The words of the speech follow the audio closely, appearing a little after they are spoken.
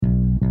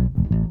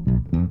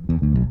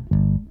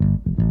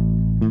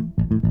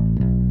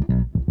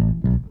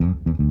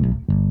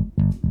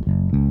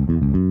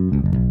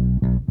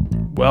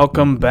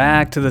Welcome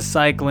back to the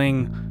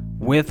Cycling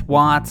with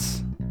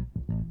Watts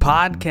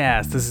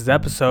podcast. This is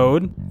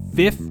episode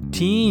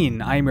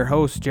 15. I am your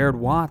host, Jared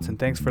Watts, and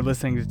thanks for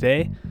listening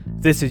today.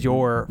 If this is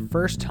your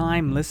first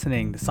time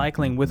listening, the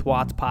Cycling with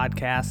Watts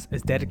podcast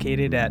is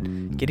dedicated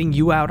at getting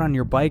you out on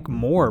your bike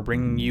more,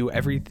 bringing you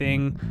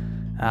everything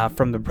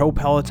from the Pro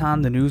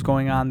Peloton, the news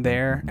going on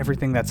there,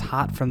 everything that's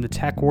hot from the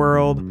tech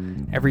world,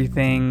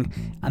 everything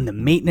on the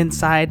maintenance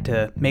side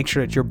to make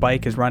sure that your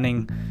bike is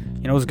running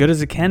as good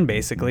as it can,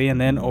 basically, and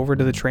then over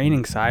to the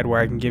training side where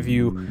I can give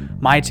you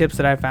my tips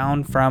that I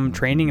found from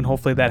training, and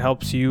hopefully that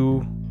helps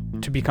you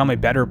to become a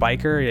better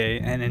biker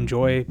and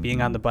enjoy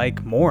being on the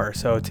bike more.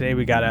 So today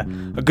we got a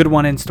good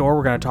one in store.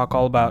 We're going to talk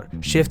all about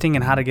shifting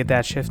and how to get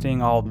that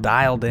shifting all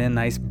dialed in,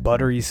 nice,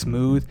 buttery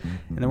smooth,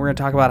 and then we're going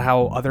to talk about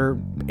how other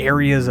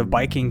areas of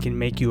biking can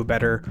make you a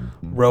better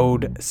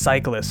road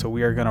cyclist. So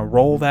we are going to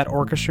roll that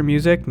orchestra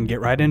music and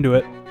get right into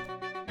it.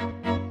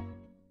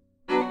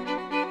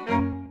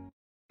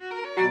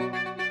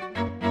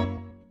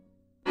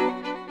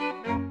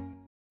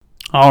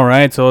 All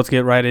right, so let's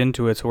get right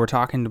into it. So we're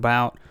talking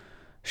about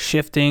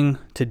shifting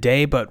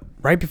today, but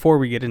right before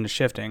we get into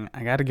shifting,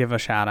 I got to give a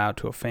shout out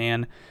to a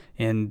fan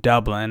in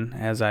Dublin.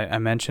 As I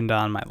mentioned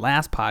on my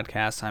last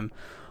podcast, I'm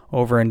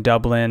over in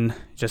Dublin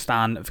just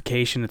on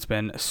vacation. It's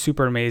been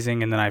super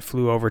amazing, and then I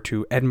flew over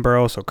to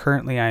Edinburgh. So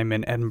currently I'm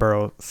in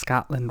Edinburgh,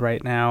 Scotland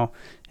right now,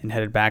 and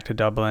headed back to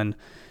Dublin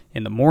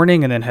in the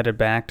morning, and then headed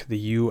back to the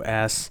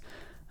U.S.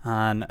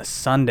 on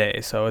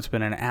Sunday. So it's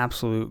been an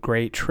absolute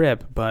great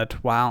trip. But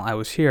while I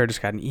was here, I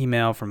just got an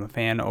email from a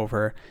fan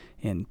over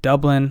in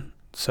Dublin.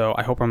 So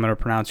I hope I'm going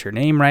to pronounce your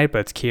name right, but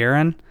it's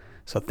Kieran.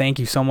 So thank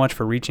you so much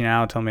for reaching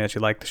out, telling me that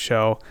you like the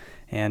show.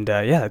 And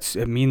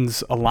it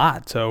means a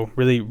lot. So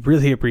really,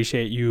 really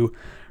appreciate you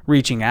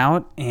reaching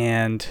out.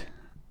 And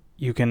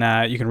you can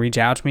reach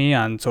out to me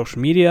on social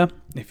media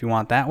if you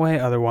want that way.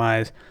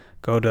 Otherwise,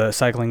 go to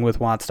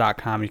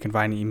cyclingwithwatts.com. You can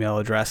find an email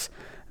address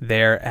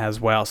there as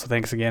well. So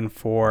thanks again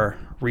for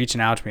reaching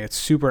out to me. It's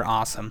super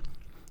awesome.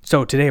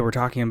 So today we're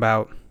talking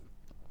about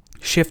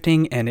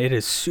shifting, and it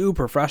is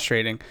super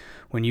frustrating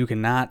when you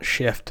cannot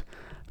shift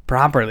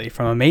properly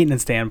from a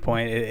maintenance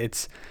standpoint.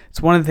 It's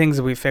one of the things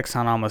that we fix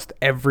on almost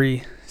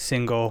every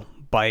single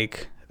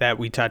bike that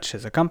we touch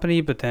as a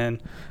company, but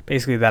then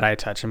basically that I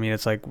touch. I mean,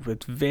 it's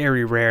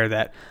very rare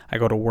that I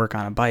go to work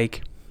on a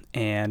bike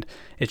and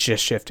it's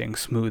just shifting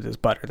smooth as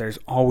butter. There's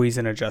always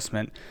an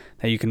adjustment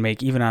that you can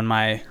make, even on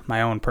my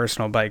own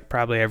personal bike.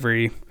 Probably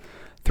every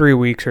 3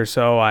 weeks or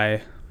so,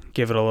 I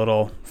give it a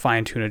little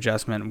fine-tune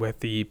adjustment with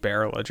the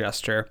barrel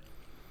adjuster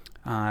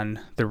on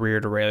the rear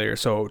derailleur.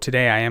 So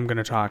today I am going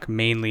to talk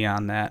mainly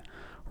on that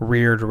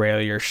rear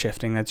derailleur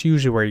shifting. That's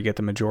usually where you get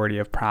the majority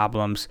of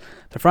problems.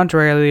 The front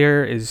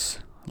derailleur is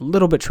a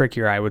little bit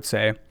trickier, I would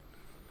say,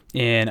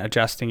 in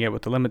adjusting it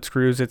with the limit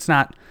screws. It's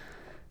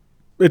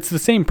the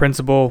same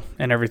principle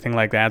and everything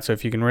like that. So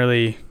if you can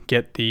really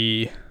get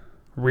the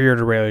rear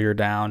derailleur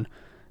down,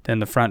 then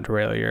the front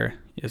derailleur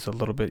is a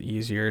little bit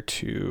easier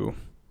to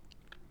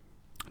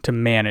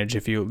manage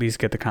if you at least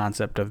get the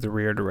concept of the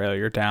rear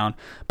derailleur down.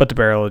 But the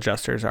barrel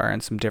adjusters are in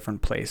some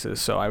different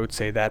places. So I would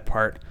say that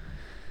part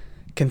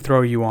can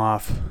throw you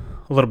off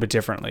a little bit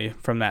differently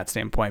from that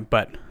standpoint.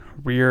 But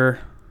rear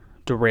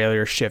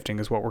derailleur shifting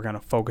is what we're going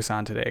to focus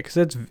on today, because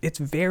it's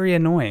very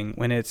annoying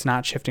when it's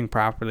not shifting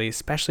properly,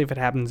 especially if it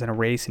happens in a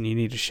race and you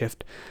need to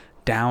shift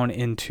down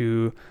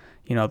into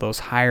those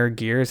higher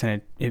gears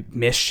and it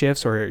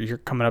misshifts, or you're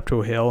coming up to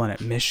a hill and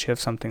it misshifts,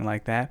 something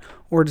like that,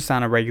 or just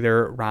on a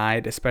regular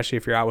ride, especially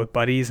if you're out with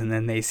buddies and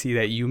then they see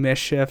that you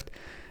misshift.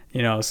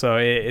 So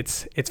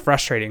it's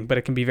frustrating, but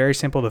it can be very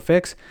simple to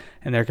fix,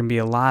 and there can be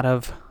a lot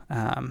of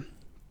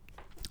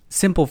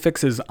simple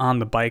fixes on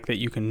the bike that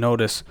you can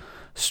notice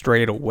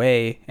straight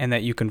away and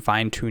that you can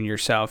fine tune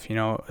yourself.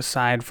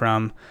 Aside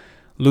from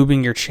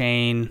lubing your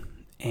chain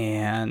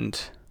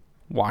and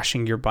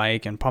washing your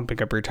bike and pumping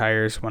up your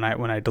tires, when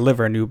I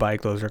deliver a new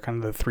bike, those are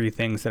kind of the three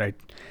things that I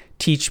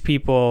teach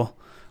people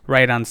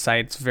right on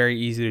site. It's very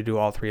easy to do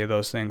all three of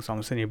those things.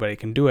 Almost anybody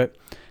can do it.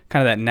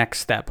 Kind of that next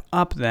step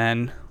up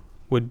then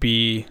would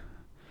be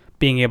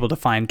being able to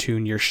fine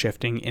tune your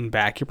shifting in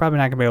back. You're probably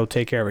not going to be able to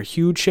take care of a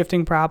huge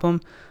shifting problem,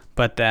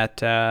 but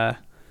that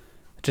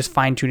just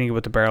fine tuning it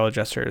with the barrel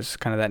adjuster is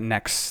kind of that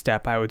next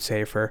step, I would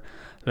say, for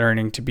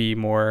learning to be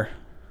more,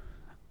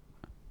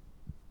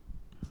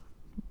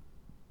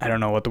 I don't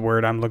know what the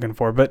word I'm looking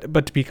for,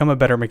 but to become a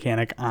better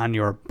mechanic on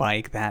your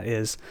bike. That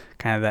is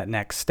kind of that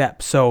next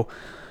step. So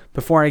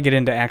before I get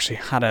into actually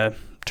how to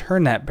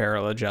turn that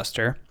barrel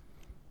adjuster,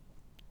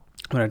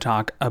 I'm going to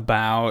talk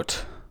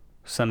about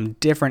some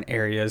different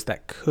areas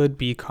that could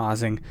be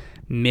causing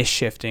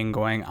misshifting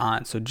going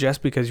on. So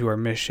just because you are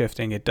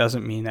misshifting, it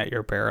doesn't mean that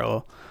your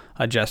barrel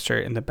adjuster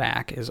in the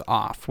back is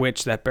off,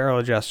 which that barrel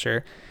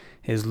adjuster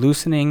is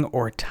loosening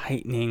or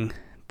tightening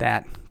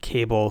that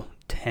cable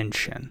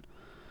tension.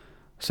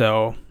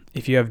 So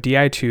if you have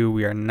Di2,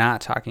 we are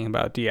not talking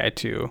about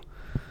Di2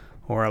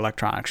 or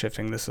electronic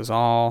shifting. This is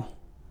all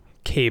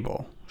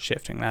cable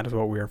shifting. That is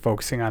what we are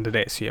focusing on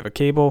today. So you have a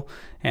cable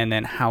and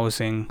then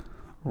housing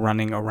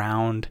running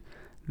around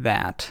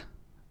that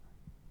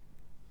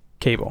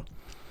cable.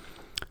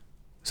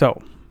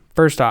 So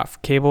first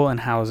off, cable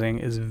and housing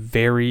is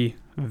very,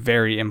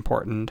 very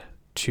important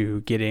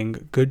to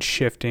getting good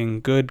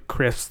shifting, good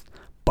crisp,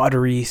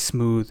 buttery,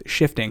 smooth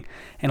shifting.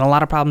 And a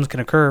lot of problems can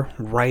occur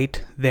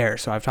right there.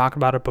 So I've talked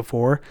about it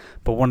before,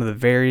 but one of the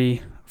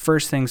very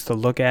first things to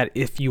look at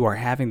if you are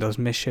having those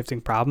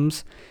misshifting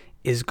problems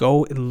is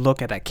go and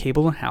look at that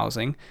cable and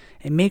housing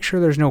and make sure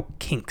there's no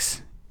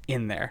kinks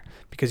in there,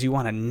 because you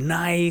want a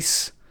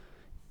nice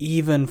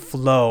even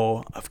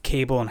flow of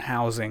cable and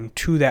housing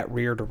to that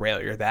rear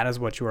derailleur. That is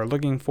what you are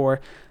looking for.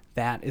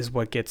 That is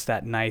what gets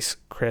that nice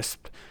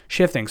crisp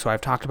shifting. So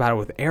I've talked about it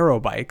with aero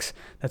bikes,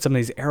 that some of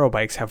these aero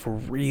bikes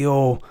have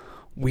real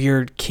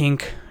weird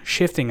kink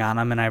shifting on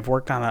them, and I've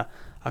worked on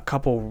a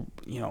couple,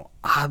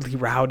 oddly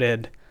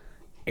routed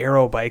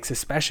aero bikes,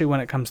 especially when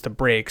it comes to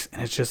brakes,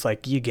 and it's just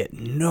like you get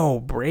no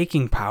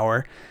braking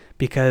power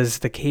because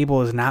the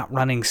cable is not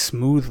running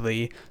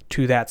smoothly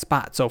to that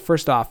spot. So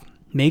first off,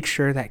 make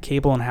sure that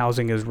cable and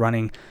housing is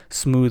running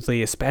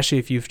smoothly, especially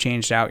if you've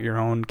changed out your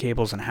own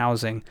cables and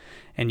housing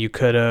and you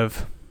could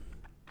have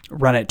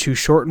run it too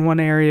short in one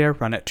area,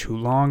 run it too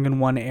long in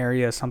one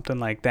area, something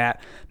like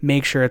that.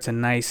 Make sure it's a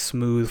nice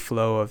smooth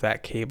flow of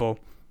that cable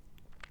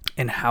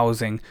and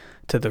housing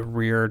to the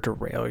rear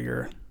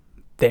derailleur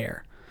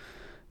there.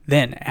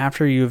 Then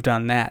after you've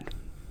done that,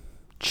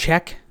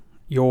 check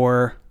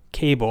your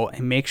cable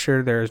and make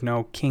sure there's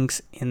no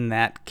kinks in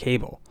that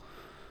cable.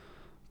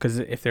 Because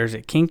if there's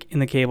a kink in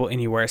the cable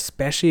anywhere,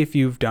 especially if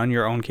you've done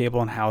your own cable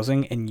and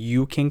housing and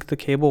you kink the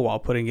cable while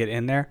putting it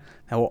in there,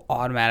 that will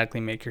automatically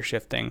make your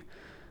shifting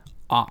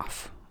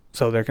off.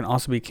 So there can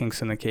also be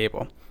kinks in the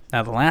cable.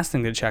 Now the last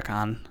thing to check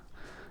on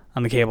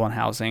the cable and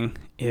housing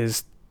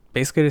is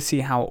basically to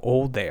see how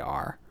old they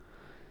are.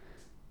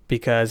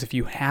 Because if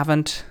you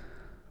haven't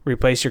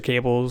replaced your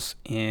cables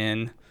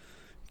in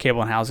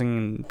cable and housing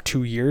in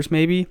 2 years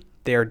maybe,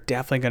 they're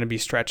definitely going to be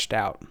stretched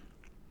out.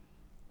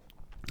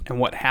 And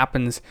what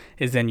happens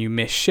is then you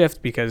miss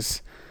shift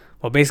because,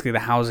 basically the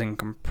housing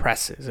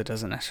compresses. It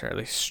doesn't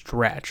necessarily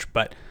stretch,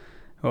 but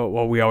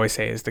what we always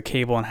say is the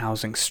cable and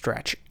housing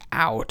stretch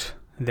out.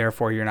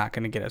 Therefore, you're not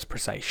going to get as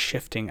precise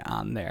shifting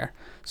on there.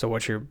 So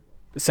what you're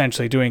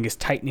essentially doing is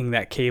tightening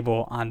that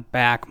cable on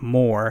back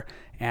more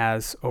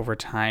as over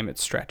time it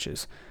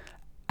stretches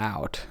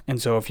out.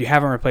 And so if you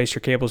haven't replaced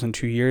your cables in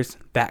 2 years,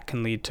 that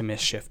can lead to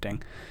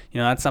misshifting.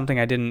 That's something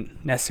I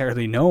didn't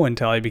necessarily know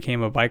until I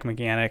became a bike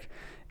mechanic.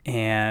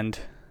 And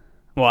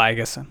I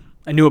guess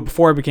I knew it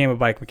before I became a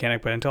bike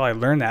mechanic, but until I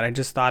learned that, I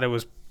just thought it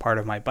was part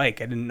of my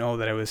bike. I didn't know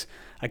that it was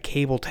a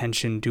cable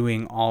tension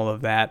doing all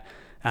of that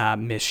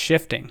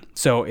misshifting.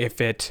 So if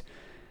it's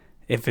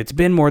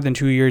been more than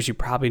 2 years, you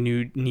probably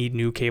need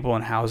new cable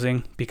and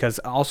housing, because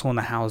also in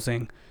the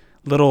housing,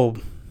 little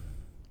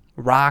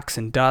rocks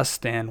and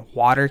dust and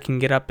water can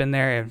get up in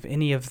there. If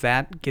any of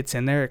that gets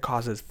in there, it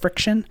causes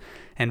friction,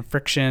 and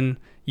friction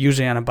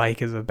usually on a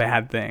bike is a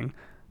bad thing.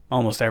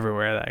 Almost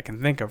everywhere that I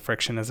can think of,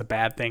 friction is a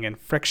bad thing, and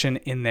friction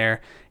in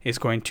there is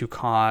going to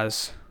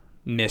cause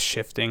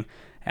misshifting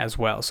as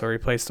well. So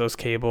replace those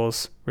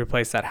cables,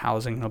 replace that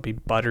housing, it'll be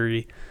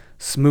buttery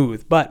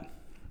smooth. But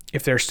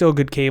if they're still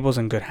good cables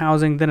and good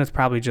housing, then it's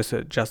probably just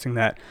adjusting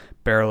that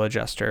barrel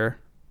adjuster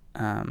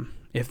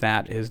if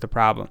that is the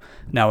problem.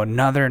 Now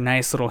another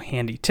nice little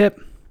handy tip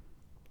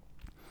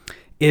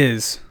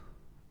is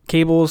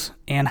cables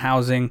and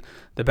housing.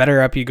 The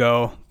better up you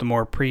go, the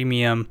more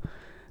premium,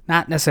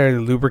 not necessarily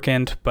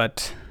lubricant,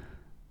 but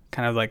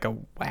kind of like a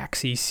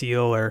waxy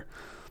seal or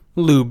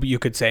lube, you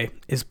could say,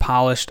 is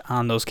polished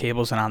on those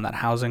cables and on that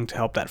housing to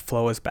help that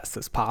flow as best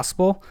as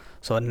possible.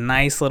 So a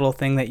nice little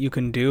thing that you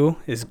can do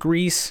is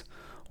grease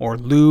or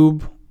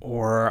lube,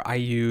 or I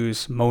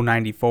use Mo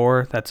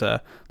 94. That's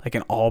like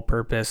an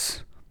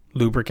all-purpose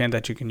lubricant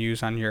that you can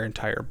use on your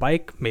entire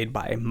bike, made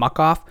by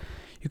Muc-Off.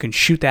 You can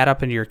shoot that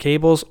up into your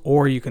cables,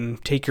 or you can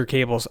take your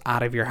cables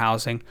out of your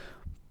housing,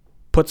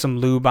 put some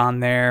lube on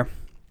there,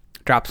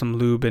 drop some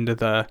lube into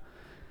the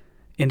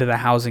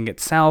housing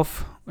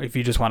itself. If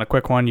you just want a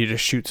quick one, you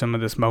just shoot some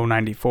of this Mo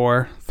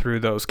 94 through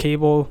those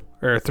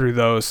through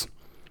those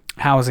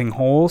housing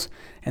holes,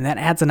 and that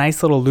adds a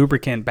nice little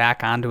lubricant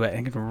back onto it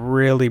and can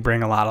really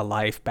bring a lot of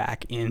life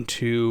back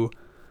into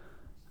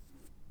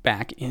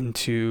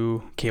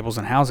cables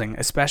and housing,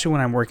 especially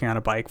when I'm working on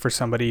a bike for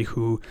somebody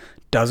who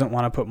doesn't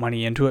want to put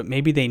money into it.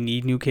 Maybe they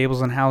need new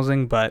cables and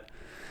housing, but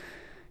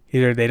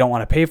either they don't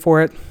want to pay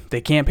for it,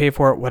 they can't pay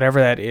for it, whatever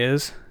that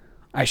is.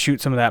 I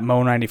shoot some of that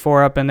Mo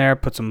 94 up in there,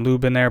 put some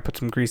lube in there, put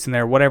some grease in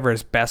there, whatever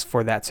is best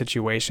for that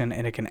situation,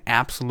 and it can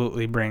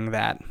absolutely bring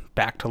that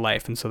back to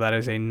life. And so that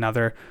is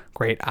another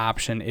great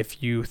option.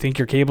 If you think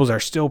your cables are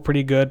still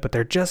pretty good, but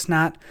they're just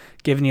not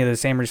giving you the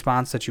same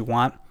response that you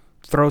want,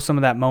 throw some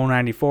of that Mo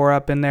 94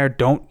 up in there.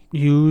 Don't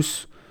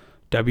use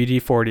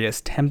WD-40.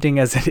 As tempting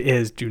as it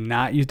is, do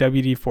not use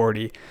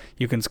WD-40.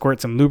 You can squirt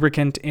some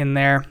lubricant in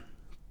there,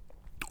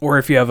 or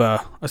if you have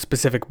a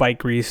specific bike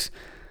grease,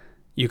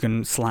 you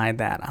can slide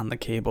that on the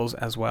cables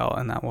as well,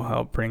 and that will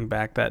help bring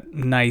back that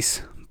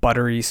nice,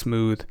 buttery,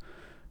 smooth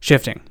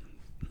Shifting.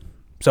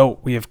 So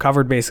we have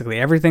covered basically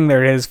everything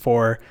there is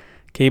for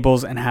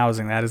cables and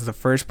housing. That is the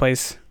first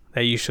place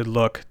that you should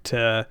look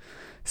to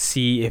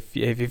see if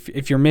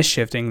you're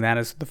misshifting. That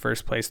is the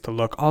first place to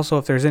look. Also,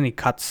 if there's any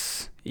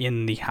cuts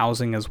in the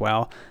housing as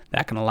well,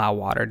 that can allow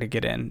water to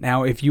get in.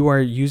 Now, if you are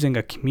using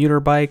a commuter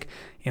bike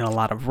in a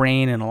lot of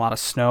rain and a lot of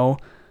snow,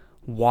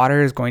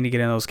 water is going to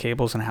get in those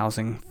cables and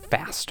housing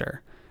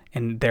faster,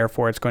 and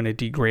therefore it's going to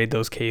degrade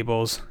those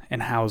cables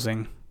and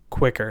housing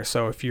quicker.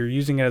 So if you're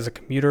using it as a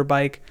commuter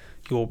bike,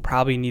 you will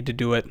probably need to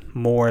do it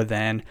more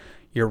than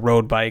your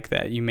road bike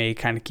that you may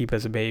kind of keep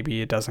as a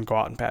baby. It doesn't go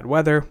out in bad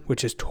weather,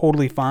 which is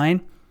totally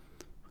fine,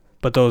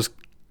 but those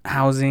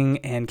housing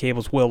and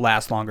cables will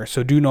last longer.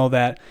 So do know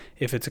that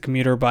if it's a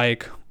commuter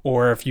bike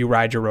or if you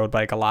ride your road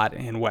bike a lot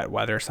in wet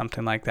weather,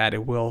 something like that,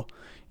 it will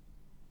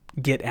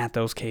get at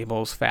those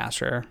cables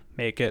faster,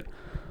 make it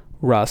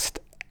rust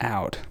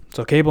out.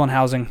 So cable and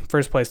housing,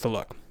 first place to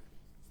look.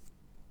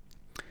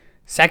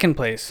 Second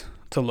place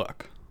to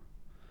look.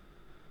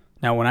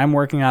 Now, when I'm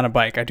working on a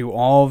bike, I do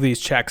all of these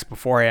checks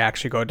before I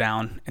actually go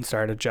down and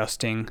start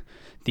adjusting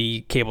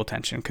the cable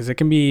tension, because it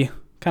can be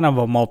kind of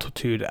a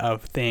multitude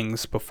of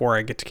things before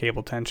I get to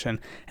cable tension,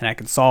 and I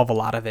can solve a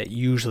lot of it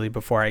usually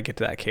before I get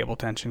to that cable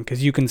tension,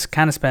 because you can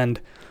kind of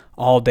spend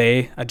all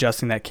day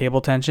adjusting that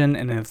cable tension,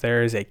 and if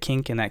there is a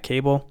kink in that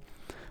cable,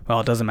 well,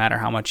 it doesn't matter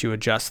how much you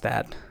adjust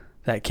that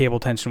cable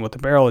tension with the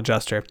barrel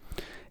adjuster,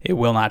 it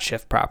will not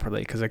shift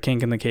properly, because a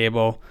kink in the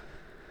cable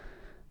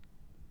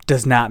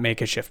does not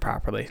make it shift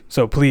properly.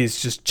 So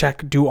please just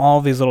do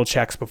all these little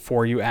checks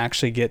before you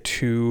actually get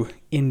to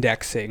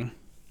indexing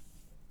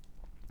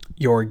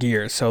your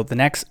gears. So the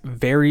next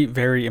very,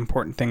 very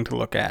important thing to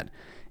look at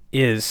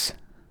is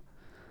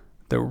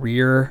the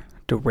rear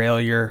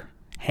derailleur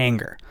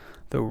hanger.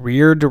 The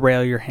rear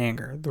derailleur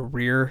hanger. The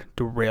rear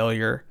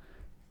derailleur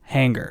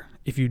hanger.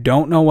 If you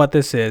don't know what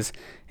this is,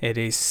 it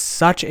is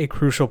such a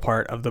crucial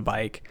part of the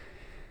bike.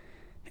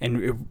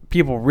 And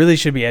people really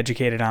should be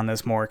educated on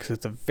this more, because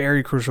it's a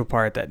very crucial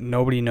part that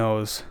nobody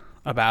knows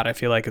about. I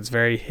feel like it's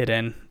very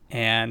hidden,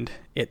 and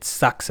it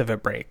sucks if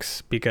it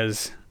breaks,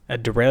 because a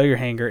derailleur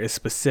hanger is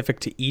specific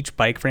to each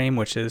bike frame,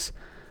 which is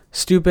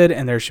stupid,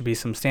 and there should be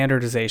some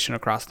standardization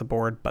across the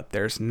board, but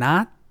there's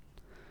not.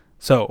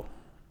 So,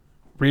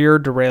 rear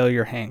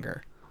derailleur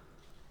hanger.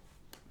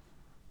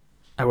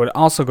 I would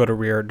also go to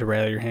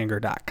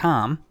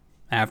rearderailleurhanger.com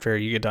after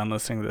you get done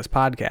listening to this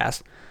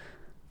podcast.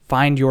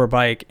 Find your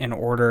bike and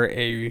order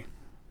a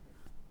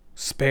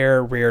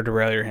spare rear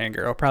derailleur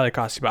hanger. It'll probably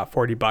cost you about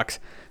 $40.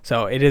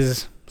 So it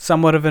is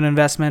somewhat of an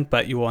investment,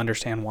 but you will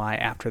understand why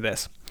after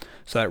this.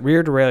 So that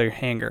rear derailleur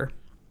hanger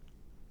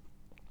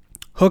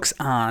hooks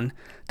on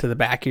to the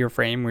back of your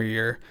frame where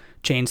your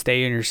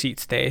chainstay and your seat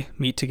stay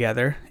meet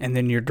together, and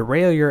then your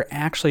derailleur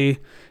actually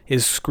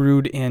is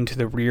screwed into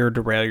the rear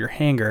derailleur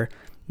hanger.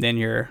 Then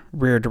your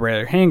rear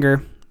derailleur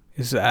hanger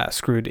is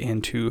screwed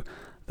into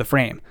the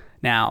frame.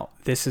 Now,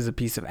 this is a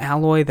piece of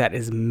alloy that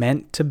is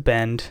meant to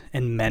bend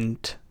and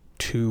meant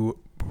to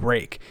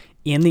break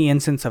in the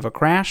instance of a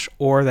crash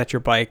or that your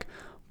bike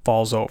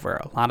falls over.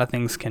 A lot of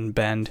things can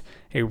bend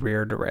a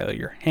rear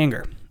derailleur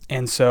hanger.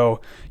 And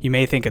so you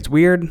may think it's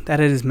weird that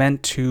it is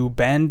meant to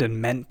bend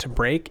and meant to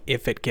break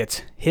if it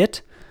gets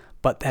hit,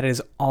 but that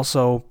is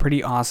also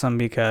pretty awesome,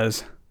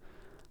 because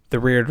the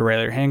rear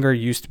derailleur hanger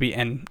used to be,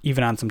 and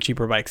even on some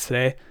cheaper bikes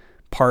today,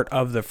 part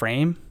of the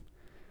frame.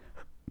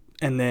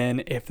 And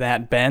then if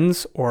that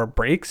bends or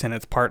breaks and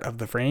it's part of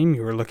the frame,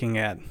 you're looking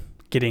at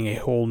getting a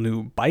whole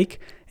new bike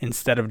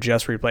instead of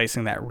just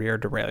replacing that rear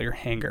derailleur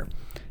hanger.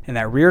 And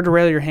that rear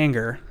derailleur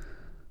hanger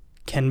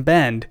can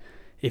bend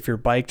if your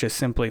bike just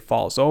simply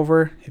falls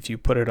over, if you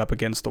put it up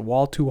against the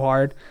wall too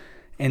hard.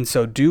 And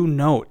so do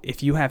note,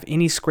 if you have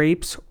any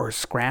scrapes or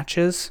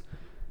scratches,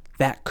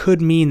 that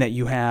could mean that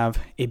you have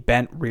a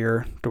bent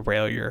rear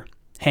derailleur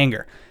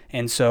hanger.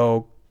 And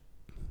so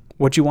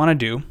what you want to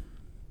do,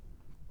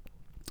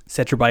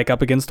 set your bike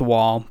up against the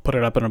wall, put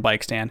it up in a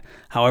bike stand,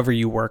 however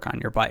you work on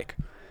your bike.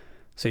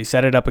 So you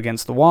set it up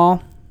against the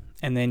wall,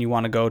 and then you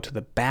want to go to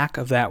the back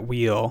of that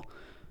wheel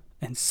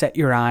and set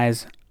your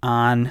eyes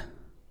on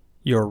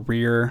your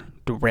rear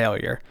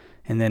derailleur,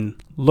 and then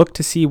look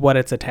to see what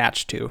it's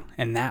attached to,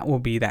 and that will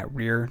be that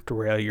rear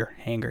derailleur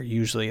hanger.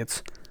 Usually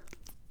it's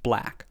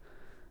black.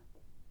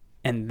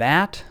 And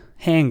that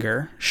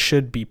hanger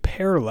should be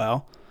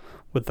parallel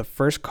with the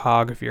first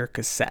cog of your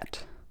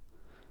cassette.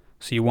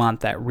 So you want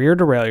that rear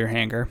derailleur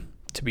hanger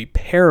to be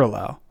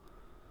parallel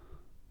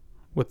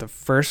with the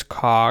first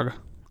cog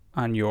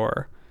on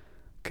your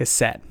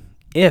cassette.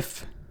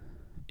 If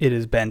it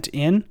is bent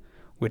in,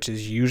 which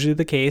is usually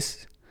the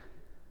case,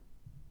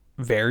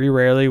 very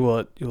rarely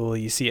will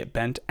you see it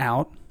bent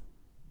out.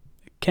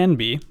 It can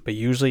be, but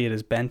usually it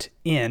is bent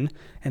in.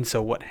 And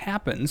so what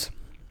happens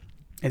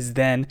is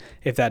then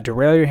if that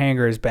derailleur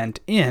hanger is bent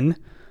in,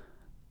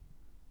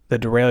 the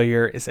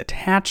derailleur is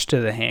attached to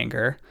the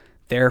hanger.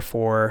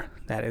 Therefore,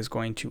 that is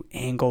going to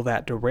angle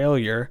that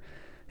derailleur,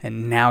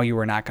 and now you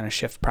are not going to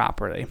shift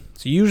properly.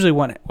 So usually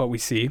what we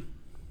see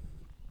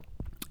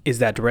is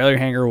that derailleur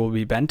hanger will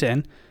be bent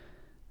in,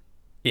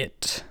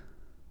 it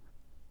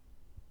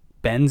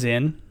bends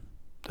in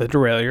the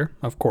derailleur,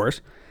 of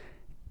course,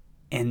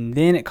 and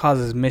then it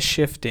causes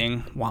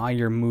misshifting while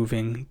you're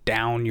moving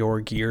down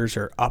your gears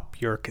or up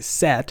your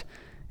cassette,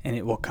 and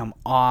it will come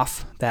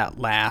off that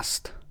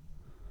last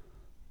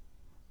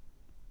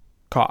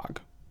cog,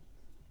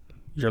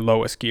 your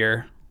lowest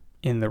gear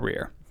in the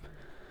rear.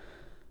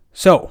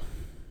 So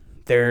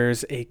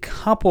there's a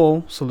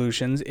couple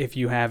solutions if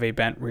you have a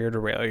bent rear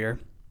derailleur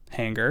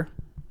hanger,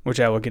 which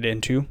I will get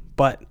into,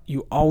 but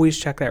you always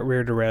check that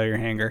rear derailleur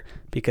hanger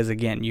because,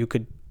 again, you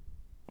could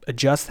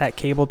adjust that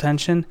cable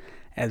tension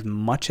as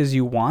much as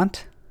you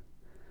want,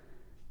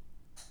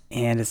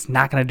 and it's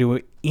not going to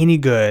do any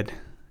good,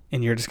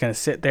 and you're just going to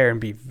sit there and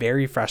be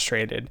very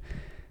frustrated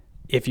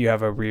if you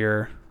have a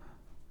rear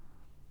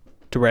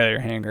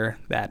derailleur hanger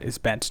that is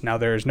bent. Now,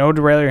 there is no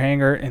derailleur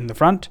hanger in the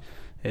front.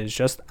 It is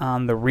just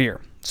on the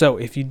rear. So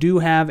if you do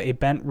have a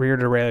bent rear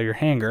derailleur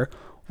hanger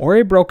or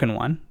a broken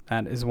one,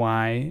 that is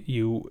why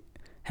you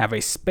have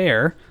a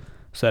spare,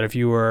 so that if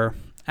you were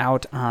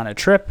out on a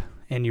trip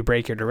and you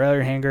break your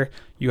derailleur hanger,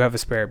 you have a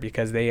spare,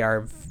 because they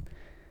are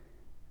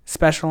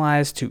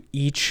specialized to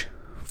each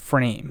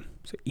frame.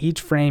 So each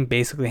frame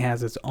basically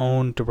has its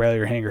own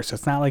derailleur hanger. So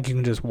it's not like you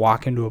can just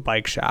walk into a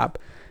bike shop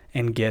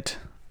and get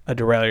a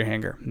derailleur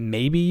hanger.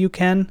 Maybe you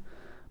can,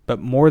 but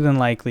more than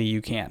likely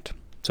you can't.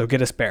 So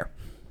get a spare.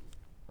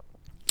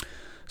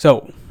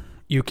 So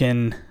you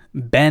can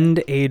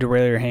bend a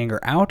derailleur hanger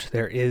out.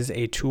 There is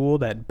a tool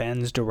that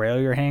bends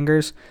derailleur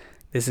hangers.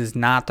 This is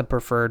not the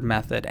preferred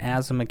method.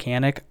 As a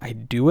mechanic, I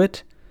do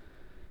it,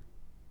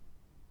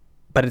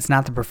 but it's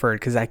not the preferred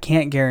because I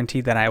can't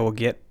guarantee that I will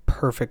get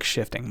perfect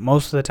shifting.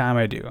 Most of the time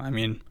I do. I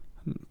mean,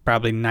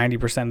 probably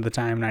 90% of the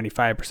time,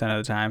 95%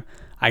 of the time,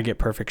 I get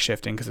perfect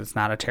shifting because it's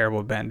not a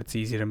terrible bend. It's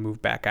easy to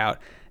move back out,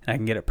 and I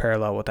can get it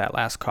parallel with that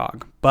last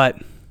cog.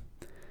 But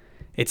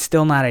it's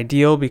still not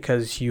ideal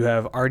because you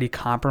have already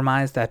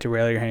compromised that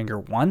derailleur hanger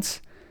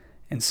once,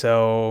 and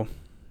so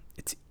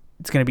it's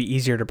going to be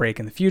easier to break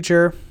in the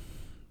future.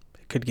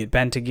 It could get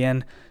bent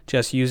again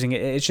just using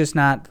it. It's just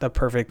not the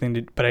perfect thing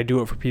to, but I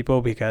do it for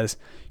people because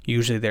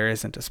usually there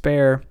isn't a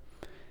spare,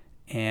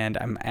 and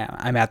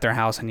I'm at their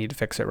house. I need to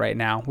fix it right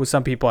now. With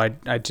some people,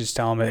 I just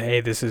tell them,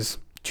 hey, this is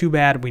too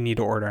bad. We need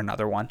to order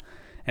another one,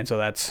 and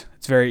so it's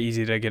very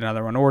easy to get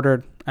another one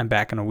ordered. I'm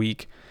back in a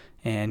week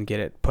and get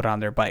it put on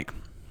their bike.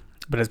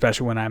 But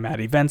especially when I'm at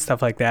events,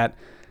 stuff like that,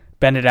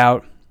 bend it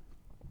out.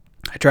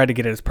 I try to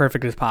get it as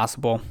perfect as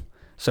possible.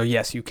 So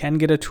yes, you can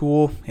get a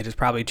tool. It is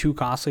probably too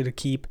costly to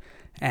keep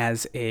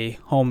as a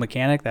home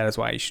mechanic. That is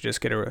why you should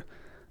just get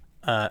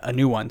a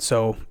new one.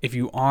 So if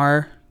you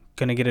are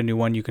going to get a new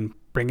one, you can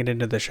bring it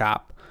into the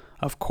shop,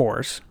 of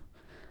course.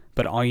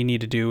 But all you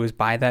need to do is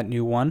buy that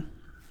new one,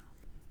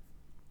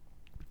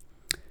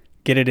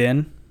 get it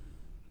in,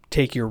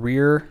 take your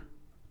rear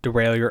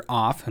derailleur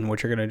off, and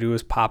what you're going to do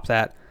is pop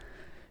that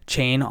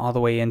chain all the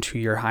way into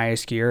your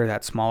highest gear,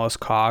 that smallest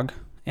cog,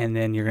 and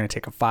then you're going to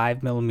take a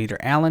 5mm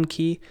Allen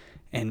key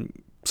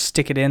and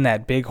stick it in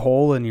that big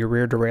hole in your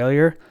rear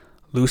derailleur,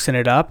 loosen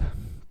it up,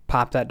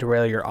 pop that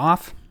derailleur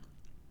off.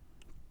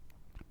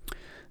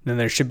 Then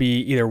there should be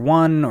either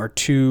one or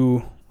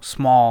two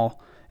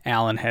small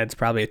Allen heads,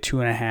 probably a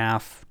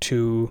 2.5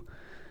 to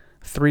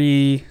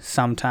 3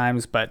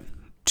 sometimes, but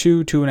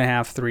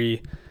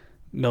 2.5,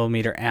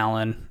 3mm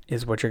Allen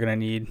is what you're going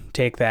to need.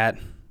 Take that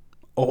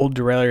old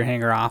derailleur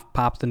hanger off,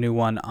 pop the new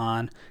one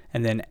on,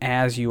 and then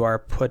as you are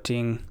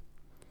putting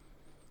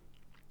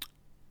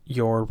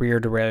your rear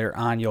derailleur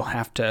on, you'll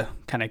have to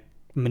kind of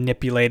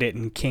manipulate it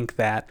and kink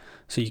that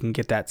so you can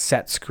get that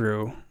set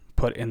screw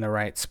put in the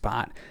right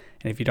spot.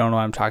 And if you don't know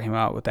what I'm talking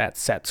about with that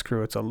set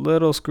screw, it's a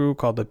little screw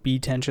called the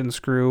B-tension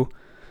screw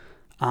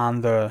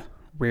on the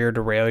rear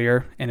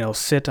derailleur, and it'll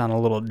sit on a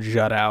little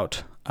jut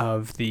out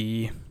of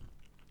the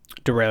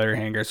derailleur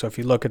hanger. So if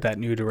you look at that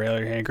new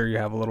derailleur hanger, you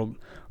have a little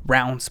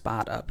round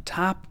spot up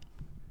top,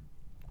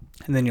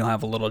 and then you'll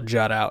have a little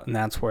jut out, and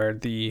that's where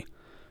the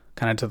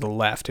kind of to the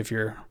left, if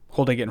you're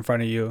holding it in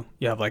front of you,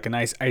 you have like a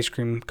nice ice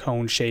cream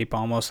cone shape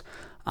almost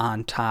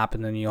on top,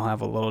 and then you'll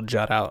have a little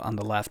jut out on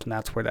the left, and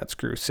that's where that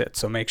screw sits.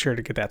 So make sure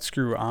to get that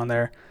screw on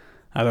there,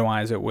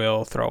 otherwise it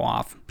will throw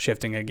off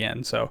shifting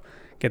again. So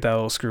get that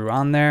little screw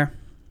on there,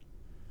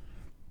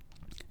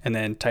 and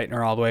then tighten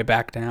her all the way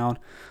back down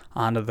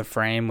onto the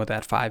frame with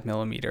that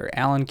 5mm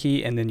Allen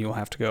key, and then you'll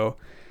have to go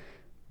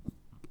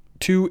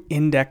to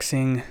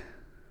indexing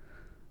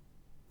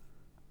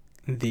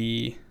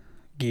the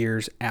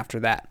gears after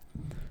that.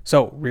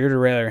 So rear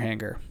derailleur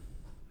hanger,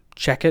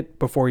 check it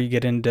before you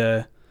get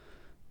into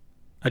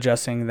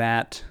adjusting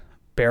that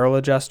barrel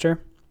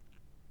adjuster,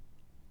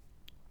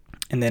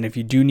 and then if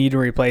you do need to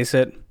replace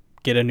it,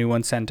 get a new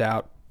one sent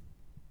out,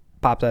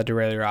 pop that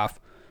derailleur off,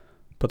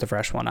 put the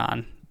fresh one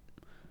on,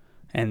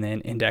 and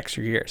then index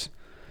your gears.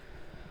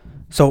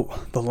 So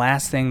the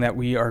last thing that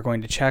we are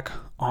going to check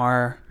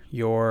are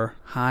your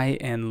high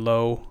and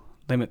low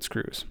limit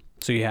screws.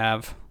 So you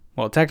have,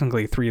 well,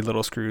 technically 3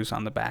 little screws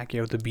on the back. You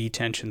have the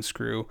B-tension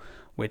screw,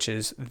 which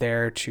is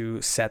there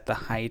to set the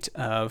height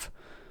of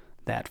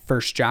that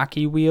first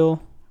jockey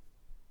wheel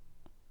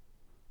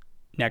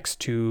next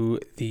to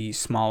the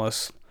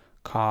smallest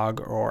cog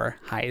or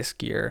highest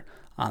gear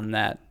on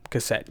that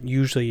cassette.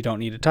 Usually you don't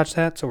need to touch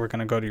that, so we're going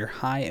to go to your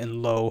high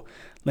and low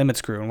limit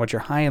screw. And what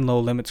your high and low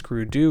limit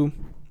screw do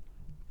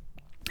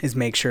is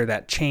make sure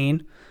that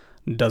chain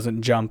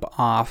doesn't jump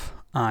off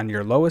on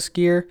your lowest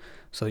gear,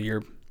 so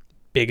your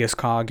biggest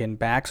cog in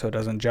back, so it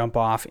doesn't jump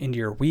off into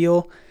your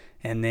wheel.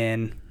 And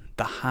then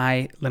the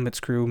high limit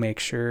screw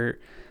makes sure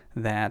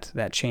that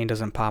that chain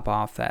doesn't pop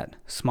off that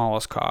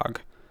smallest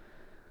cog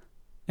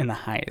in the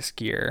highest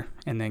gear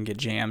and then get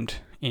jammed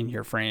in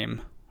your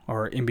frame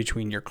or in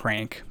between your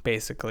crank,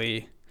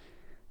 basically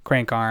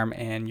crank arm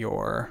and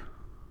your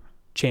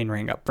chain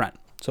ring up front.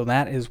 So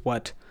that is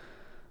what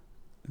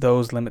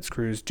those limit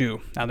screws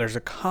do. Now there's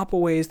a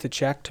couple ways to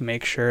check to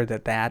make sure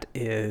that that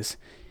is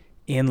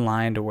in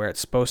line to where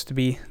it's supposed to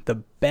be. The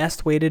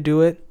best way to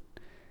do it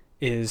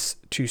is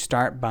to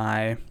start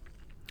by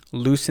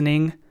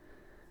loosening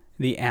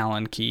the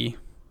Allen key.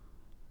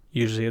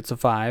 Usually it's a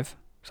 5,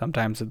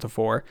 sometimes it's a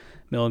 4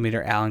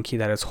 millimeter Allen key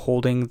that is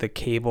holding the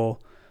cable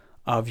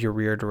of your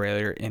rear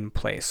derailleur in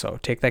place. So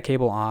take that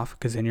cable off,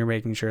 because then you're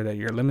making sure that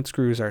your limit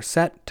screws are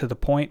set to the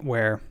point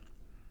where,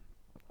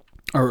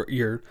 or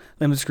your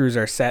limit screws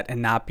are set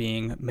and not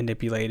being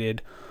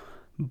manipulated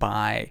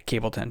by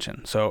cable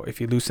tension. So if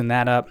you loosen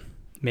that up,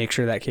 make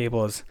sure that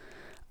cable is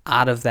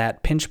out of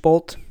that pinch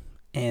bolt,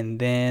 and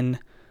then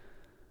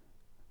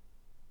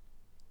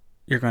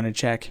you're going to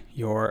check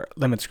your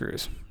limit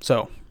screws.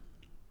 So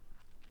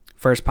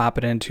first pop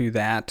it into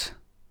that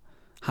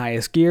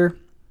highest gear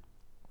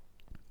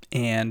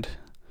and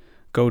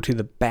go to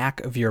the back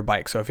of your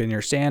bike. So if in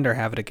your stand or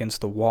have it against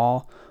the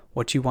wall,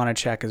 what you want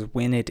to check is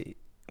when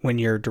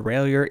your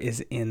derailleur is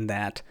in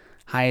that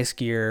highest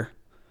gear,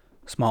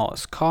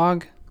 smallest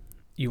cog,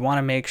 you want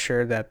to make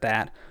sure that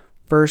that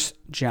first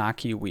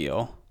jockey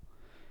wheel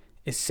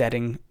is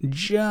setting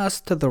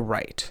just to the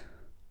right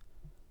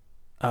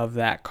of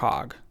that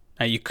cog.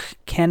 Now you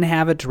can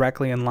have it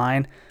directly in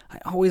line. I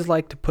always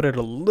like to put it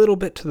a little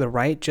bit to the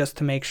right just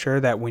to make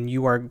sure that when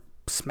you are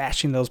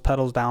smashing those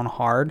pedals down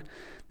hard,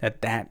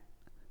 that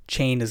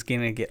chain is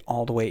going to get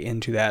all the way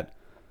into that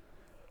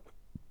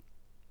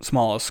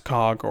smallest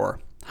cog or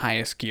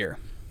highest gear.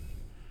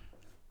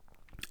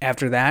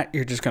 After that,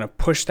 you're just going to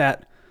push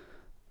that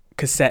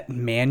cassette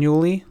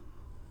manually.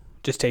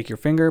 Just take your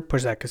finger,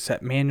 push that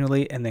cassette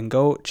manually, and then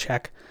go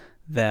check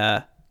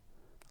the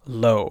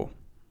low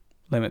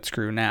limit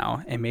screw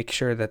now and make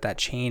sure that that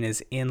chain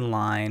is in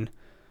line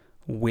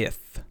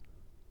with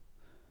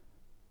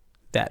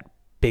that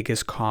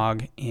biggest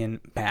cog in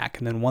back.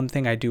 And then one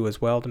thing I do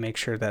as well to make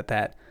sure that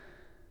that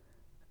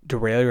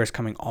derailleur is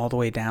coming all the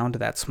way down to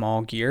that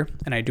small gear,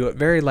 and I do it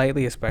very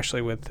lightly,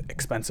 especially with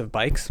expensive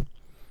bikes,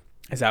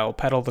 is I will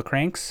pedal the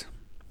cranks,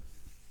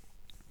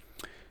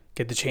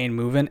 get the chain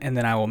moving, and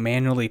then I will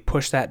manually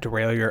push that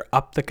derailleur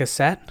up the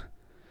cassette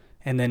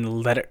and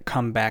then let it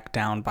come back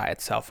down by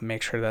itself and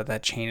make sure that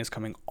that chain is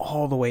coming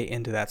all the way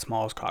into that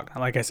smallest cog.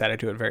 Now, like I said, I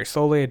do it very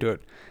slowly. I do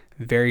it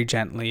very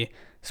gently,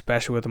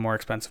 especially with the more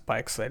expensive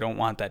bikes. I don't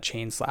want that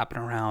chain slapping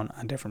around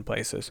on different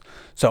places.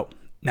 So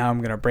now I'm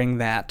going to bring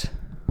that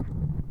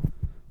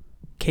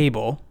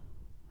cable,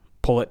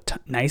 pull it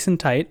nice and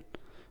tight,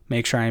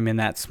 make sure I'm in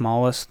that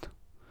smallest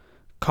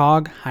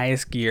cog,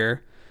 highest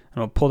gear,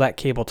 and I'll pull that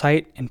cable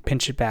tight and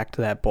pinch it back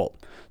to that bolt.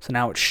 So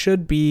now it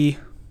should be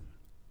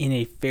in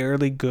a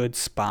fairly good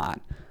spot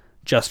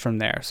just from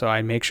there. So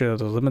I make sure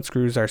that the limit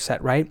screws are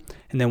set right.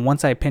 And then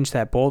once I pinch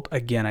that bolt,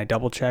 again, I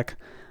double check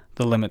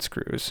the limit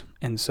screws.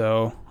 And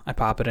so I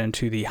pop it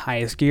into the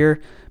highest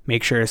gear,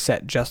 make sure it's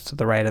set just to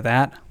the right of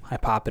that. I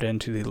pop it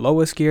into the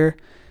lowest gear,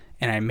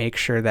 and I make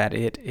sure that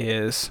it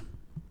is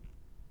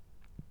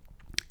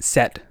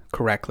set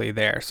correctly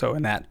there. So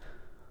in that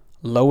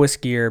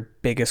lowest gear,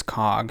 biggest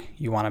cog,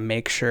 you want to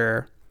make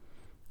sure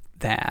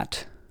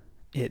that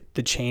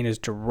the chain is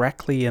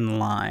directly in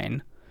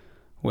line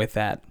with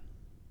that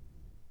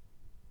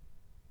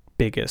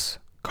biggest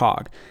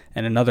cog.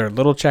 And another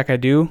little check I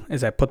do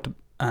is I put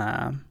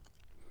the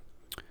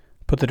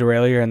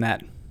derailleur in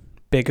that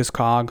biggest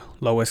cog,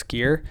 lowest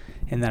gear,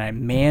 and then I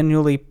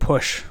manually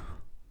push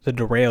the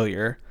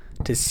derailleur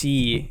to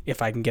see if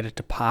I can get it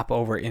to pop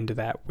over into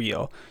that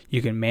wheel.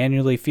 You can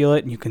manually feel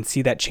it, and you can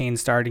see that chain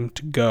starting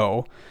to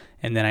go,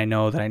 and then I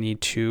know that I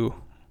need to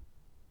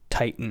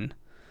tighten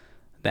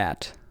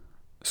that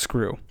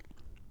screw.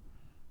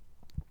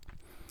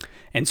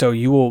 And so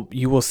you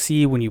will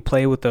see when you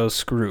play with those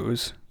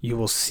screws, you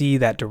will see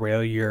that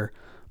derailleur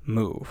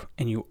move,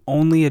 and you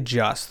only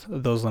adjust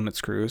those limit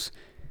screws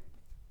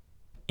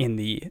in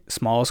the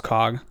smallest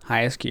cog,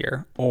 highest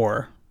gear,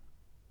 or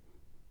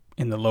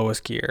in the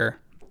lowest gear,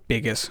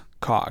 biggest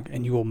cog,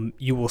 and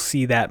you will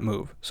see that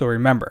move. So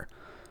remember,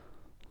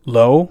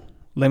 low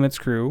limit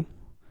screw,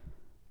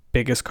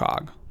 biggest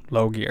cog,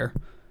 low gear,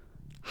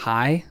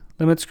 high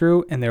limit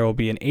screw, and there will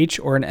be an H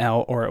or an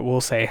L, or it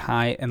will say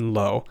high and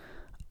low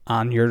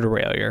on your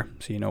derailleur,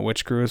 so you know which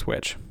screw is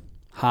which.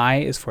 High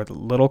is for the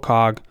little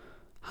cog,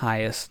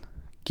 highest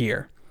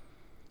gear.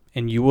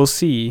 And you will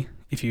see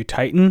if you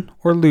tighten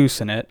or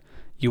loosen it,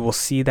 you will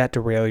see that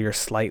derailleur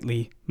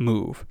slightly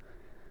move.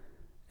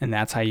 And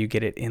that's how you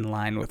get it in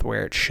line with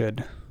where it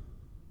should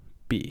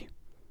be.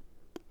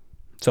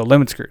 So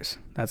limit screws,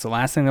 that's the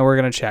last thing that we're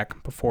going to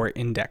check before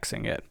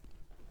indexing it.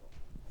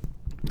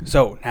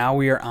 So now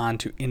we are on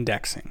to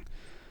indexing.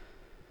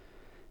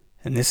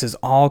 And this is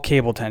all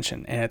cable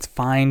tension, and it's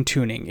fine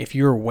tuning. If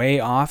you're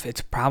way off,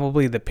 it's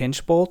probably the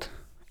pinch bolt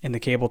and the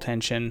cable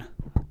tension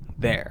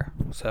there.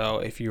 So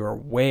if you're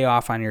way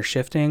off on your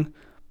shifting,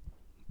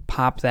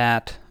 pop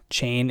that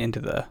chain into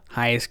the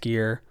highest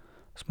gear,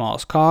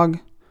 smallest cog,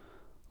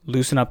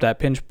 loosen up that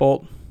pinch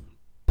bolt,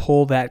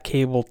 pull that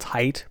cable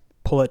tight,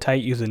 pull it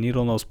tight, use the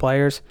needle nose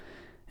pliers,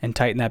 and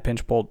tighten that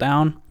pinch bolt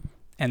down,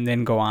 and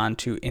then go on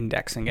to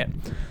indexing it.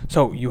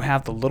 So you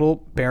have the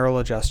little barrel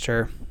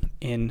adjuster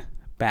in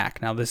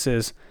back. Now this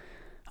is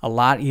a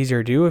lot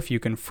easier to do if you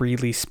can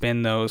freely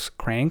spin those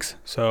cranks.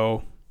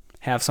 So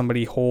have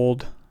somebody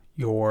hold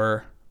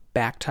your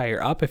back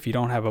tire up if you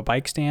don't have a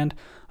bike stand.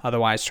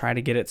 Otherwise, try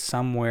to get it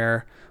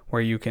somewhere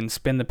where you can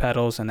spin the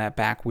pedals and that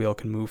back wheel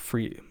can move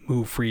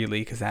freely,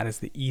 because that is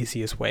the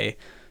easiest way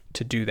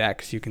to do that,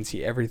 because you can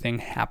see everything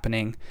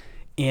happening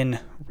in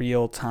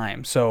real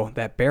time. So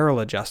that barrel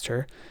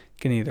adjuster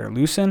can either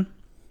loosen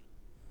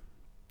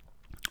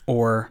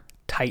or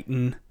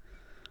tighten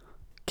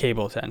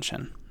cable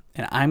tension.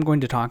 And I'm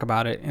going to talk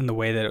about it in the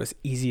way that it was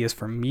easiest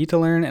for me to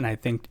learn, and I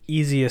think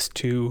easiest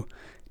to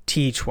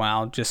teach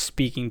while just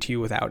speaking to you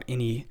without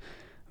any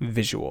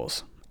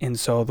visuals. And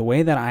so the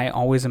way that I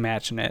always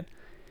imagine it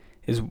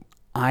is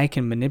I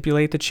can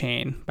manipulate the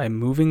chain by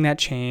moving that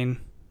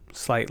chain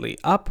slightly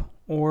up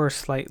or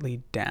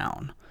slightly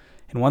down.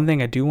 And one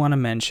thing I do want to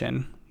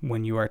mention,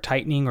 when you are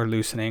tightening or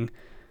loosening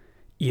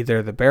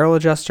either the barrel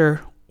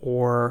adjuster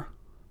or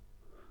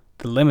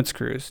the limit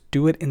screws,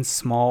 do it in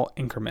small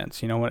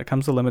increments. When it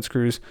comes to limit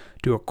screws,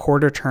 do a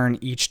quarter turn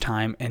each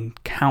time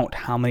and count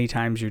how many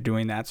times you're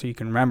doing that, so you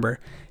can remember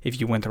if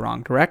you went the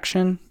wrong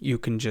direction, you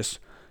can just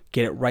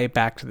get it right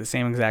back to the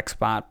same exact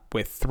spot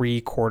with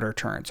 3 quarter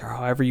turns, or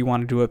however you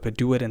want to do it, but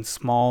do it in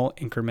small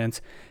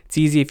increments. It's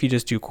easy if you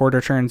just do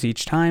quarter turns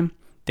each time,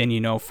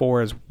 then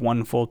 4 is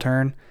 1 full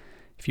turn.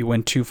 If you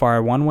went too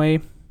far one way,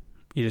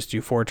 you just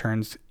do 4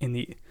 turns in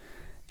the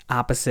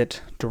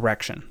opposite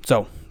direction.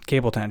 So,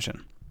 cable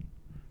tension.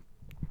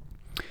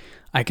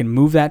 I can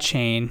move that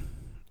chain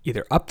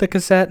either up the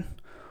cassette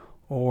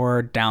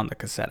or down the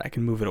cassette. I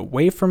can move it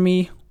away from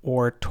me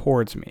or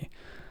towards me.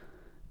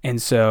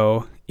 And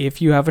so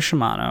if you have a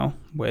Shimano,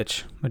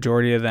 which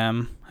majority of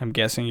them, I'm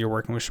guessing you're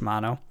working with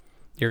Shimano,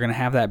 you're going to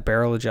have that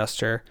barrel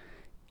adjuster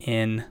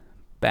in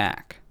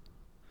back.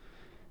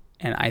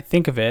 And I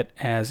think of it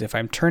as if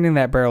I'm turning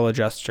that barrel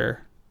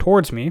adjuster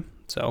towards me,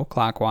 so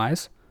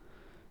clockwise,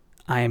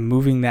 I am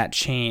moving that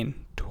chain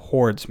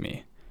towards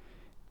me.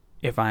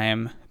 If I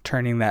am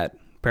turning that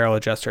barrel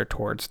adjuster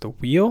towards the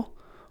wheel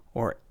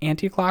or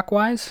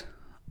anti-clockwise,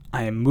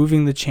 I am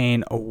moving the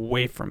chain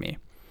away from me.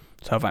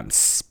 So if I'm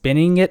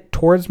spinning it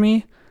towards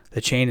me, the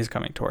chain is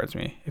coming towards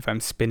me. If I'm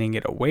spinning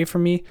it away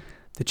from me,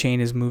 the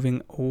chain is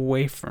moving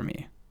away from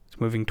me. It's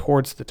moving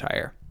towards the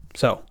tire.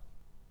 So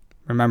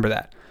remember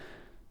that.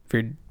 If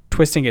you're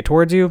twisting it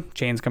towards you,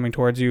 chain's coming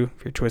towards you.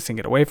 If you're twisting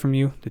it away from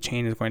you, the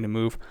chain is going to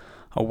move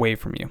away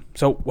from you.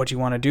 So what you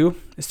want to do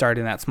is start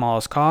in that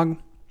smallest cog.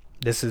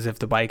 This is if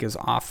the bike is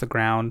off the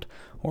ground,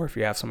 or if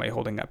you have somebody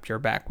holding up your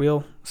back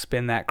wheel,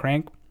 spin that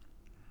crank,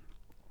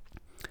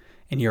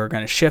 and you're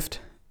going to shift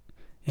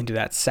into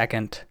that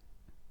second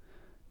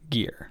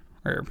gear,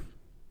 or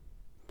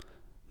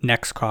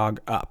next cog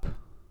up.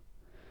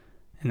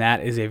 And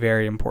that is a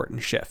very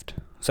important shift.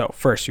 So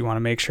first, you want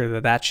to make sure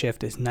that that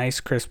shift is nice,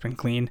 crisp, and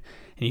clean,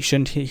 and you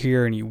shouldn't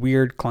hear any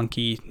weird,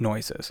 clunky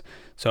noises.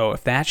 So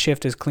if that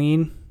shift is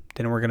clean,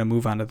 then we're going to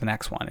move on to the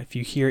next one. If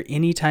you hear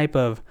any type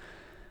of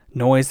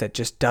noise that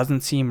just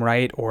doesn't seem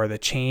right, or the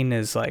chain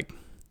is like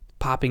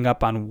popping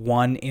up on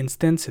one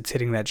instance, it's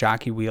hitting that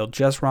jockey wheel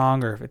just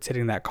wrong, or if it's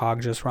hitting that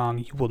cog just wrong,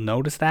 you will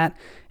notice that.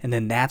 And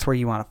then that's where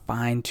you want to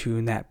fine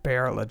tune that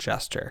barrel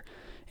adjuster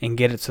and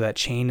get it so that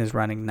chain is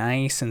running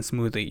nice and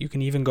smoothly. You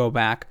can even go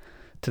back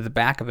to the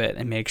back of it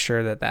and make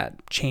sure that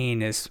that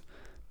chain is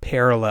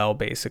parallel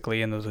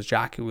basically, and those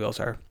jockey wheels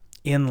are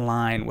in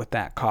line with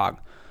that cog.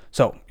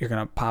 So you're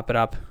going to pop it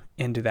up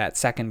into that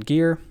second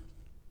gear,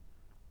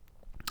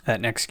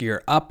 that next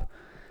gear up,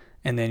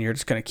 and then you're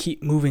just going to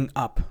keep moving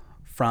up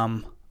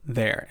from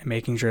there and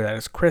making sure that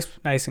it's crisp,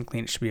 nice and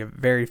clean. It should be a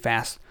very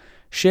fast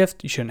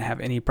shift. You shouldn't have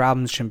any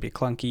problems, shouldn't be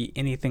clunky,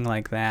 anything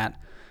like that,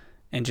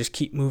 and just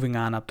keep moving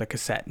on up the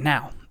cassette.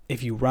 Now,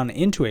 if you run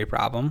into a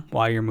problem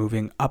while you're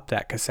moving up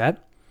that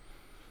cassette,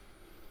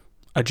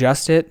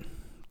 adjust it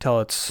till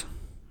it's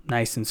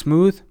nice and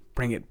smooth,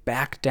 bring it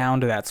back down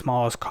to that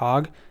smallest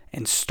cog,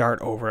 and start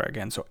over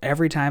again. So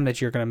every time that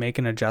you're going to make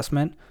an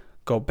adjustment,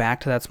 go back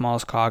to that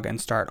smallest cog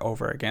and start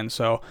over again.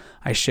 So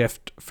I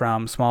shift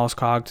from smallest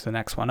cog to the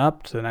next one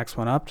up, to the next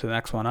one up, to the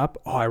next one up.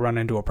 Oh, I run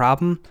into a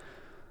problem.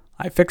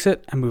 I fix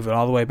it, I move it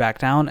all the way back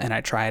down, and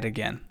I try it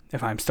again.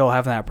 If I'm still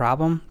having that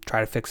problem, try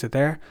to fix it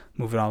there,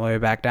 move it all the way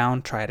back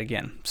down, try it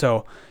again.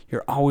 So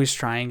you're always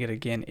trying it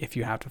again if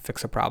you have to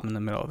fix a problem in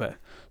the middle of it.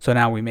 So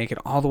now we make it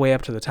all the way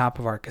up to the top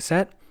of our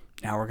cassette.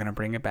 Now we're going to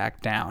bring it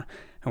back down.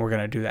 And we're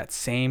going to do that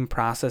same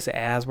process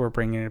as we're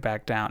bringing it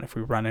back down. If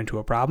we run into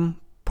a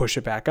problem, push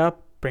it back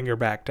up, bring her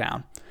back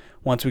down.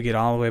 Once we get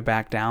all the way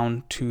back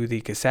down to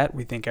the cassette,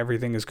 we think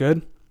everything is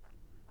good.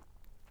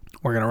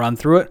 We're going to run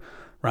through it,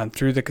 run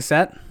through the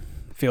cassette,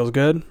 feels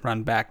good,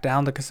 run back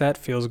down the cassette,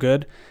 feels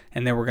good,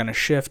 and then we're going to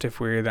shift if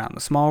we're either on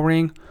the small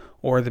ring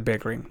or the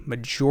big ring.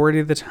 Majority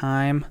of the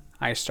time,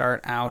 I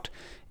start out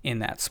in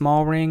that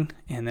small ring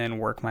and then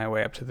work my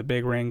way up to the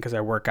big ring because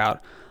I work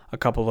out a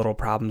couple little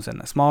problems in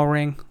the small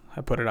ring. I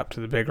put it up to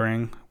the big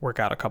ring, work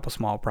out a couple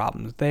small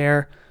problems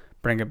there,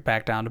 bring it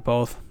back down to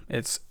both.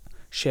 It's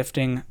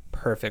shifting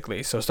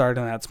perfectly. So start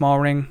in that small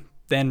ring,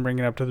 then bring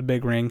it up to the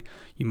big ring.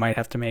 You might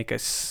have to make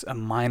a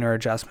minor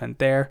adjustment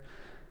there,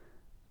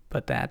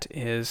 but that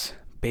is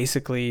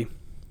basically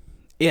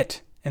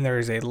it. And there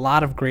is a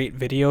lot of great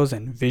videos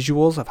and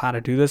visuals of how to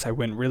do this. I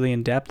went really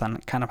in depth on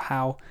kind of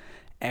how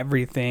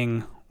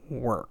everything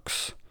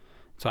works.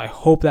 So I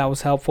hope that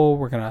was helpful.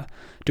 We're going to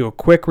do a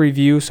quick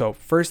review. So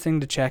first thing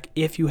to check,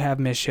 if you have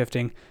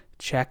misshifting,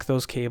 check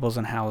those cables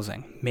and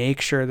housing.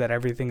 Make sure that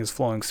everything is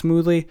flowing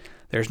smoothly.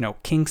 There's no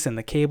kinks in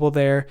the cable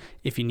there.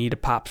 If you need to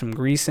pop some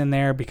grease in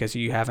there because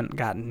you haven't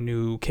gotten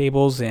new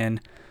cables in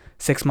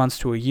 6 months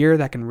to a year,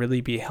 that can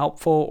really be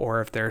helpful.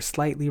 Or if they're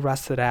slightly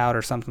rusted out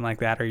or something like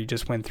that, or you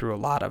just went through a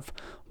lot of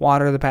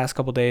water the past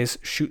couple days,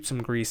 shoot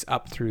some grease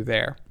up through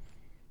there.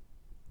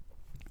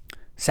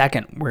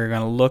 Second, we're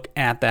going to look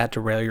at that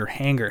derailleur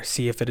hanger,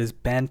 see if it is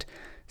bent,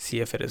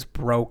 see if it is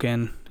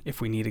broken, if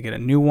we need to get a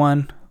new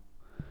one,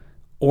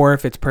 or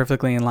if it's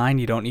perfectly in line,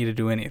 you don't need to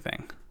do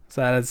anything.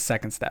 So that is the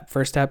second step.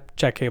 First step,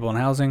 check cable and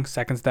housing.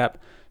 Second step,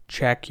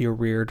 check your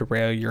rear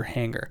derailleur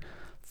hanger.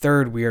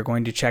 Third, we are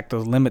going to check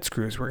those limit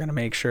screws. We're going to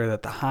make sure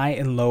that the high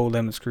and low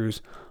limit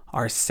screws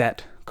are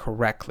set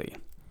correctly.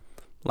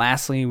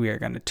 Lastly, we are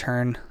going to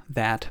turn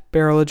that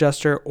barrel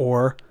adjuster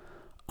or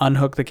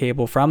unhook the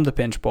cable from the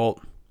pinch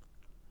bolt,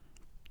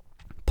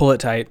 pull it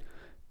tight,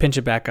 pinch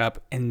it back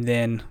up, and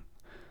then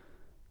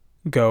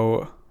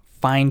go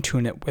fine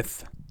tune it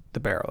with the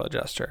barrel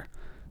adjuster.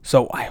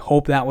 So I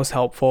hope that was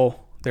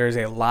helpful. There's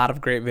a lot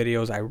of great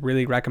videos. I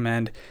really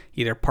recommend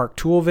either Park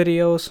Tool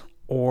videos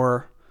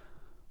or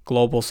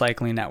Global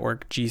Cycling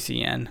Network,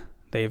 GCN.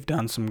 They've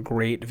done some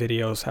great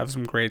videos, have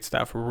some great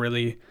stuff,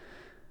 really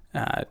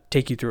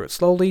take you through it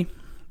slowly,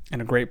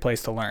 and a great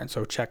place to learn.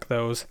 So check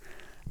those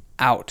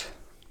out.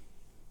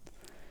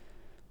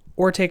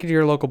 Or take it to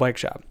your local bike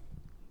shop.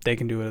 They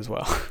can do it as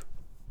well.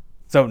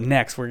 So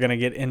next, we're going to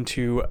get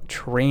into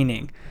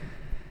training.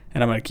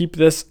 And I'm going to keep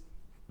this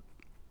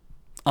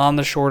on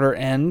the shorter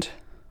end,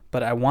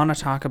 but I want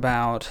to talk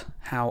about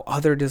how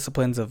other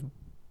disciplines of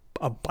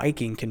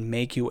biking can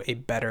make you a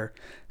better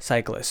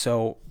cyclist.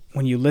 So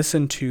when you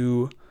listen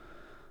to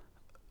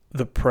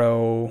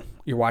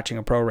you're watching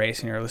a pro race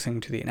and you're listening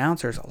to the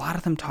announcers, a lot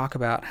of them talk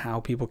about how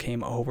people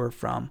came over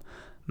from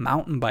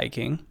mountain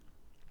biking,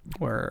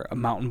 were a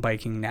mountain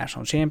biking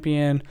national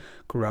champion,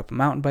 grew up a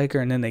mountain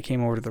biker, and then they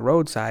came over to the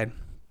roadside.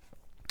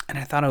 And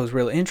I thought it was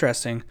really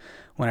interesting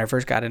when I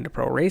first got into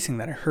pro racing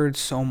that I heard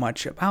so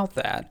much about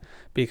that,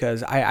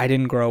 because I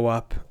didn't grow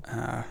up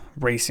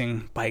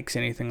racing bikes,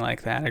 anything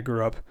like that. I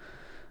grew up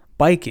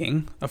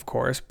biking, of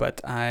course, but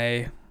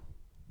I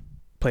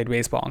played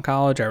baseball in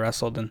college. I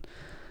wrestled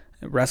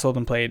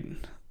and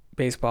played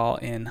baseball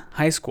in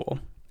high school.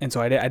 And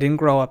so I didn't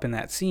grow up in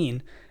that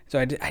scene. So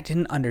I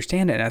didn't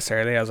understand it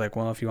necessarily. I was like,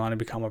 well, if you want to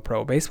become a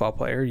pro baseball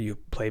player, you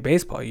play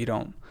baseball. You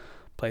don't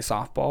play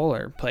softball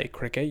or play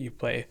cricket. You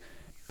play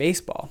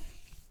baseball.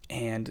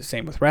 And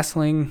same with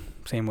wrestling,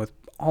 same with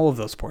all of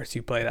those sports.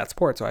 You play that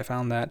sport. So I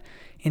found that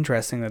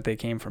interesting that they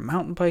came from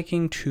mountain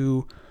biking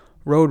to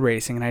road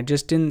racing, and I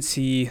just didn't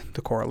see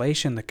the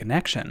correlation, the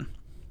connection.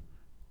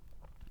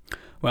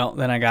 Well,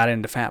 then I got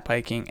into fat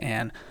biking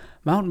and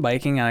mountain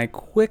biking, and I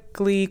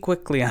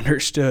quickly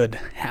understood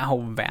how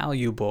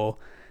valuable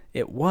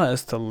it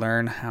was to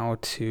learn how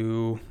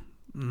to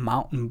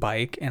mountain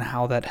bike and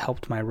how that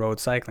helped my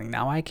road cycling.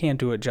 Now, I can't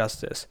do it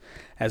justice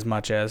as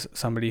much as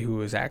somebody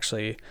who has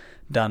actually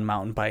done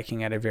mountain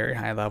biking at a very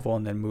high level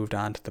and then moved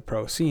on to the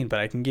pro scene, but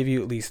I can give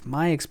you at least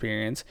my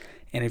experience.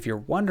 And if you're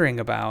wondering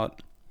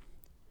about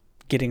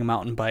getting a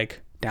mountain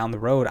bike down the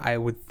road, I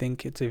would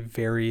think it's a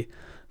very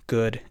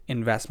good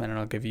investment, and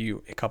I'll give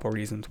you a couple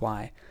reasons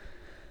why.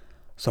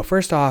 So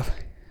first off,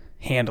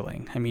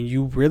 handling. I mean,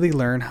 you really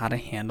learn how to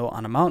handle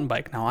on a mountain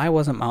bike. Now, I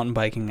wasn't mountain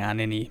biking on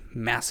any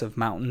massive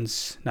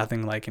mountains,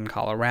 nothing like in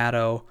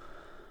Colorado,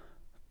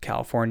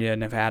 California,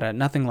 Nevada,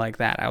 nothing like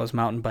that. I was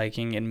mountain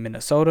biking in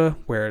Minnesota,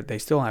 where they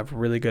still have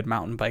really good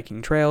mountain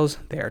biking trails.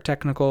 They are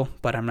technical,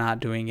 but I'm not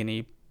doing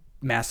any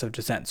massive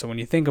descent. So when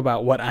you think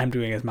about what I'm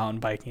doing as mountain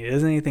biking, it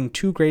isn't anything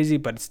too crazy,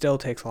 but it still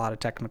takes a lot of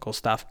technical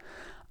stuff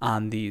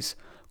on these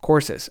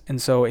courses.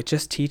 And so it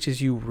just teaches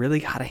you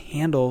really how to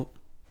handle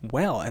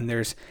well. And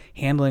there's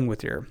handling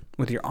with your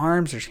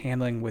arms, there's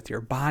handling with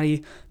your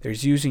body,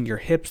 there's using your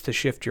hips to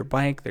shift your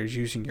bike, there's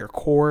using your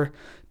core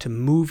to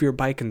move your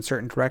bike in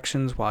certain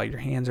directions while your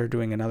hands are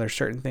doing another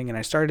certain thing. And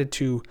I started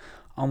to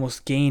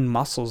almost gain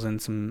muscles in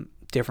some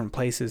different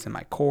places in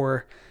my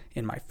core,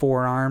 in my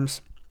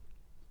forearms.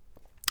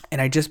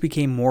 And I just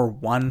became more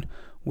one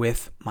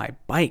with my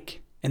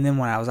bike. And then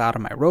when I was out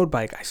on my road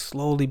bike, I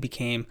slowly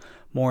became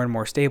more and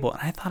more stable.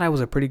 And I thought I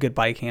was a pretty good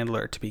bike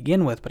handler to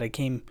begin with, but I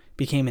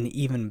became an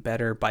even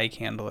better bike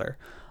handler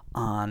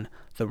on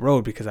the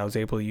road because I was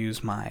able to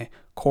use my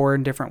core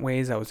in different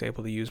ways. I was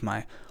able to use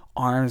my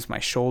arms, my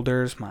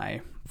shoulders,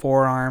 my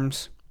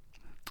forearms,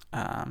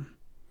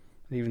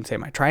 I'd even say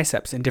my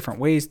triceps in different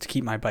ways to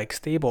keep my bike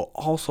stable.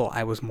 Also,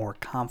 I was more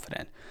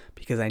confident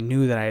because I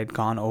knew that I had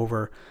gone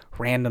over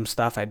random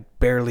stuff. I'd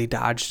barely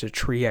dodged a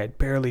tree. I'd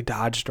barely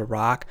dodged a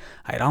rock.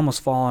 I had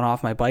almost fallen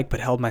off my bike but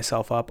held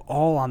myself up,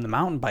 all on the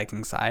mountain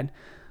biking side.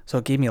 So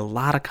it gave me a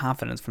lot of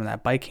confidence from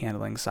that bike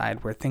handling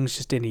side where things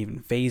just didn't even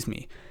faze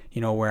me.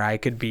 Where I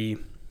could be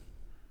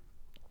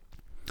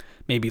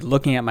maybe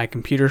looking at my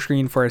computer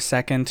screen for a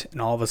second and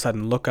all of a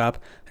sudden look up,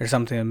 there's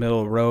something in the middle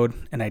of the road,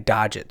 and I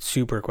dodge it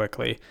super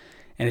quickly.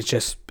 And it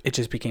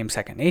just became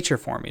second nature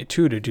for me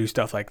too to do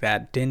stuff like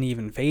that. Didn't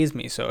even faze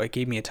me. So it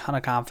gave me a ton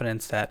of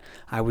confidence that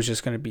I was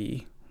just going to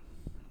be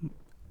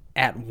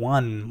at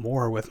one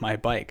more with my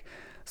bike.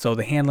 So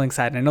the handling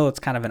side, I know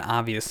it's kind of an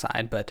obvious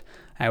side, but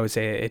I would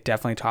say it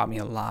definitely taught me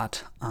a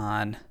lot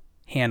on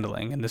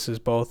handling. And this is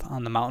both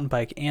on the mountain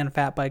bike and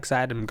fat bike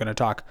side. I'm going to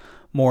talk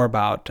more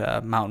about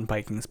mountain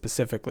biking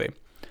specifically.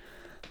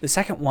 The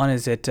second one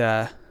is it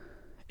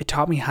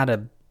taught me how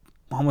to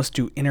almost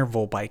do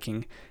interval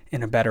biking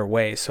in a better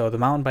way. So the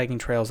mountain biking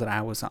trails that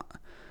I was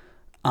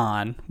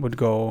on would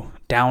go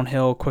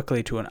downhill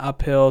quickly to an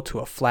uphill, to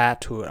a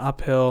flat, to an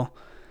uphill,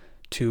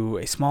 to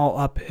a small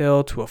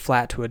uphill, to a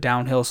flat, to a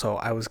downhill. So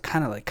I was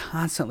kind of like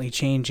constantly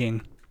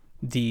changing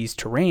these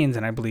terrains,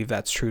 and I believe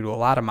that's true to a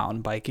lot of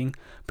mountain biking,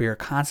 but you're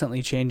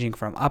constantly changing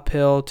from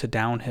uphill to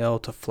downhill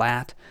to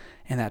flat,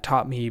 and that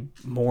taught me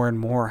more and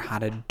more how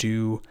to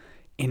do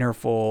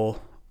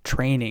interval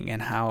training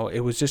and how it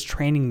was just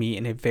training me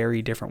in a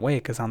very different way,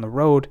 because on the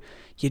road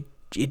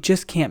you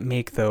just can't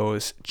make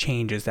those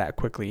changes that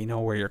quickly,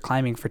 where you're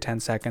climbing for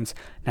 10 seconds,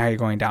 now you're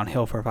going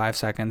downhill for 5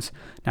 seconds,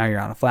 now you're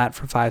on a flat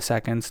for 5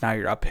 seconds, now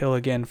you're uphill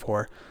again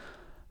for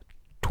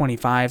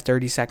 25,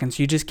 30 seconds.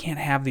 You just can't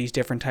have these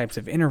different types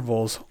of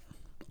intervals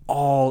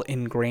all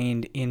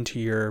ingrained into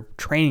your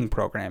training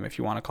program, if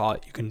you want to call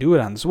it. You can do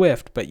it on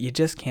Zwift, but you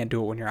just can't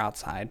do it when you're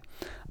outside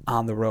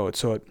on the road.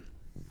 So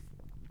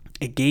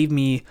it gave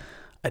me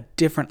a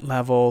different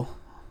level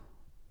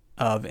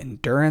of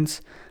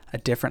endurance, a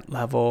different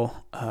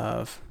level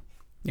of,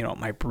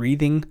 my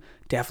breathing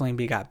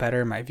definitely got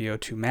better. My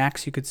VO2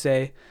 max, you could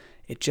say.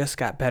 It just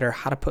got better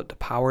how to put the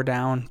power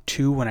down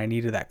too when I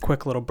needed that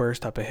quick little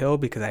burst up a hill,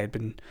 because I had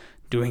been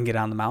doing it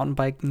on the mountain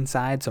biking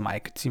side, so I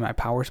could see my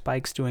power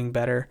spikes doing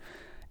better,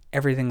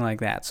 everything like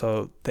that.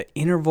 So the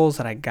intervals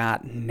that I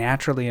got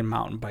naturally in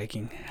mountain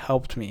biking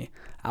helped me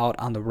out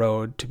on the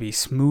road to be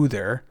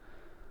smoother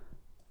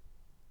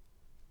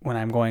when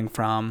I'm going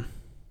from,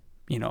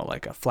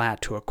 like a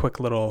flat to a quick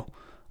little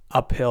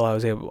uphill. I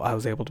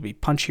was able to be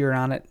punchier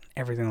on it,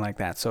 everything like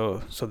that. So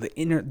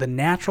the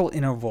natural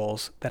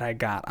intervals that I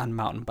got on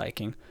mountain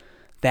biking,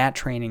 that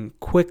training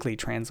quickly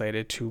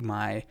translated to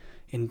my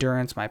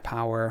endurance, my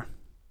power,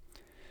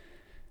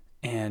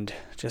 and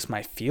just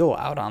my feel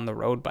out on the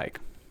road bike.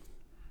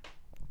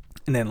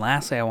 And then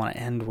lastly, I want to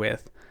end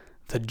with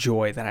the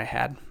joy that I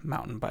had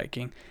mountain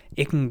biking.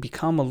 It can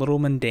become a little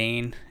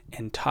mundane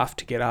and tough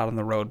to get out on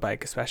the road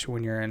bike, especially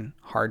when you're in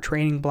hard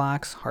training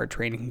blocks, hard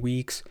training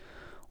weeks,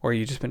 or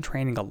you've just been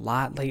training a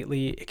lot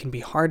lately. It can be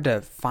hard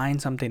to find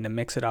something to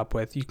mix it up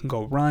with. You can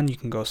go run, you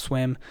can go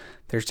swim.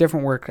 There's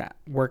different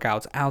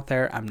workouts out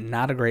there. I'm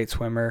not a great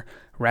swimmer.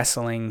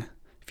 Wrestling,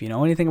 if you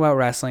know anything about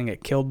wrestling,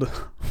 it killed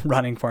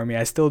running for me.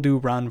 I still do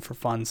run for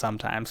fun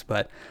sometimes,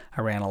 but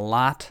I ran a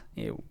lot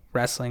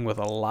wrestling with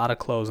a lot of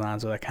clothes on,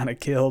 so that kind of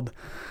killed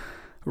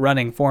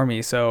running for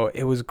me. So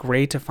it was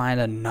great to find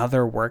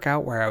another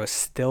workout where I was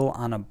still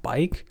on a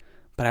bike,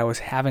 but I was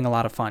having a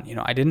lot of fun.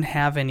 I didn't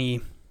have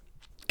any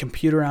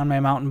computer on my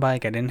mountain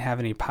bike. I didn't have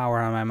any power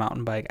on my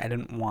mountain bike. I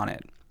didn't want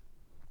it.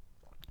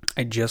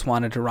 I just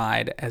wanted to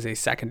ride as a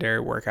secondary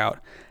workout,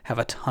 have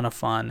a ton of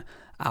fun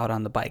out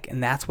on the bike.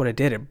 And that's what it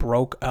did. It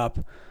broke up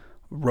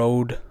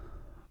road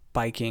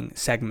biking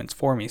segments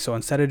for me. So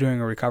instead of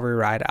doing a recovery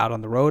ride out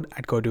on the road,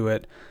 I'd go do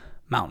it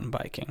mountain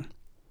biking.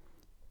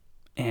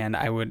 And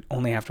I would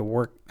only have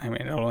to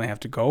I'd only have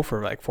to go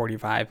for like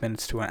 45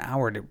 minutes to an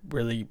hour to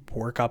really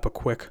work up a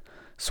quick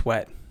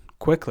sweat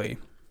quickly.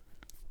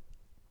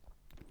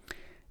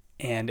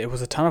 And it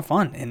was a ton of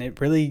fun, and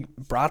it really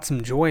brought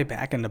some joy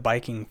back into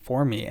biking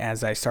for me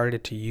as I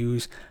started to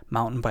use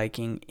mountain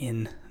biking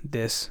in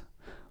this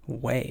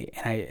way.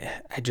 And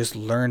I just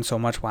learned so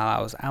much while I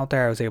was out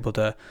there. I was able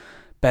to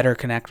better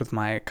connect with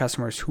my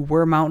customers who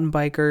were mountain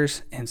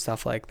bikers and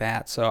stuff like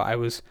that. So I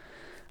was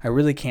I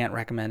really can't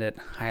recommend it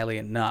highly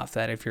enough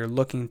that if you're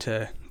looking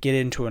to get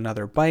into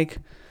another bike,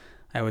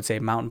 I would say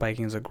mountain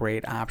biking is a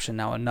great option.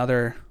 Now,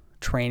 another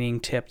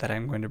training tip that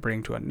I'm going to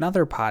bring to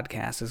another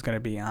podcast is going to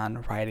be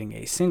on riding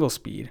a single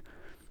speed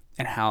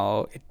and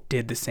how it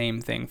did the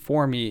same thing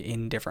for me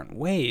in different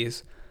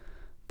ways,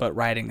 but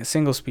riding a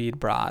single speed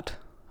brought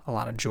a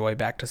lot of joy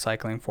back to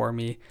cycling for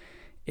me.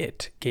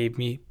 It gave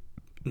me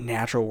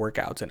natural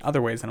workouts in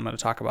other ways, and I'm going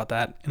to talk about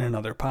that in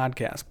another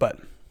podcast. But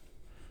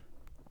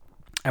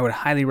I would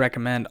highly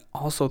recommend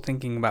also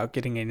thinking about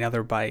getting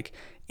another bike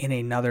in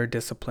another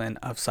discipline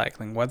of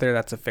cycling, whether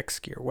that's a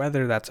fixed gear,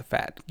 whether that's a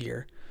fat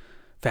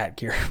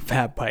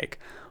bike,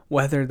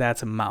 whether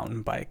that's a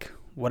mountain bike,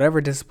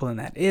 whatever discipline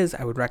that is,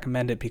 I would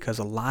recommend it because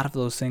a lot of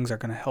those things are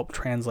going to help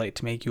translate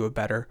to make you a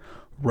better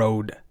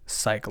road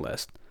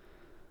cyclist.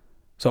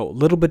 So a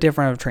little bit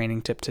different of a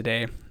training tip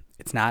today.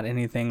 It's not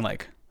anything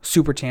like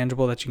super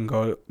tangible that you can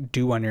go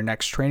do on your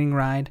next training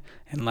ride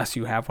unless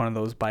you have one of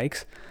those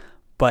bikes,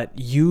 but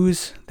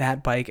use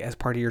that bike as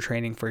part of your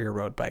training for your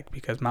road bike,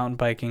 because mountain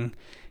biking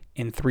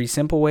in 3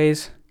 simple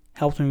ways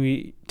helped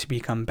me to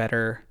become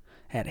better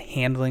at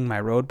handling my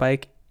road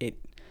bike. It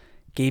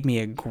gave me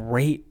a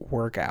great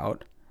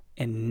workout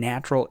in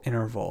natural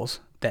intervals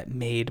that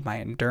made my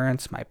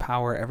endurance, my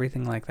power,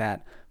 everything like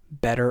that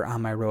better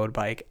on my road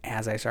bike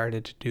as I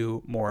started to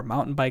do more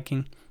mountain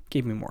biking.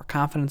 Gave me more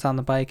confidence on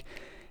the bike.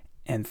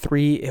 And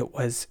 3, it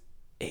was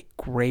a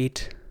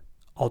great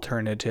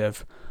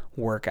alternative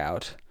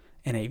workout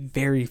and a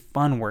very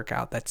fun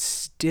workout that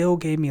still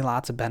gave me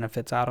lots of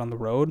benefits out on the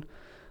road,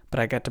 but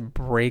I got to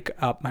break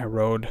up my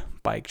road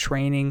bike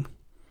training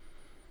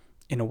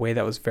in a way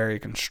that was very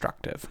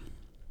constructive.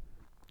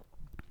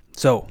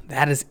 So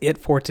that is it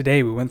for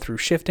today. We went through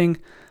shifting,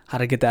 how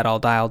to get that all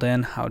dialed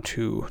in, how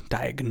to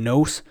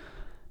diagnose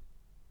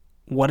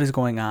what is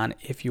going on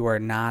if you are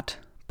not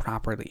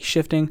properly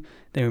shifting.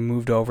 Then we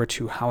moved over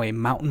to how a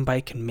mountain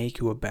bike can make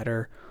you a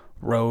better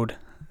road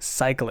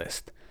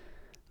cyclist.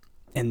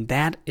 And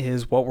that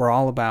is what we're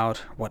all about,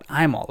 what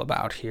I'm all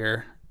about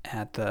here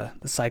at the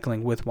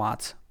Cycling with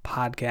Watts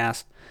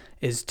podcast,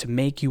 is to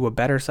make you a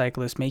better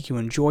cyclist, make you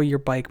enjoy your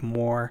bike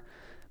more,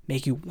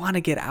 make you want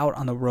to get out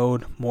on the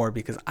road more,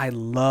 because I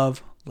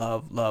love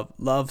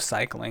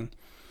cycling.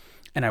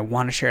 And I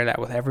want to share that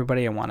with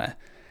everybody. I want to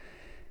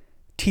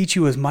teach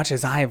you as much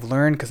as I have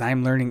learned, because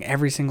I'm learning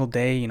every single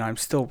day. I'm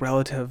still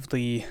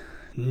relatively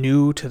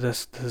new to the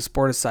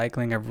sport of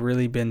cycling. I've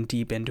really been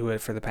deep into it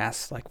for the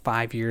past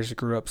 5 years. I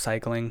grew up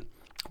cycling,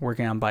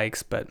 working on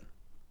bikes, but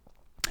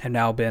have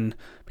now been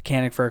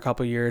mechanic for a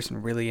couple of years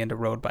and really into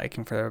road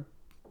biking for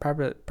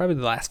probably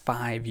the last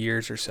 5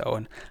 years or so.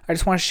 And I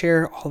just want to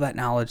share all that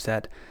knowledge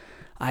that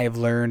I have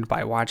learned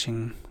by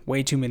watching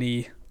way too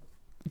many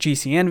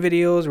GCN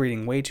videos,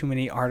 reading way too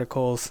many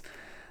articles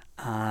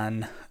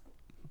on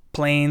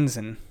planes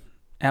and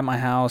at my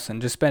house,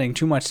 and just spending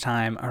too much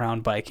time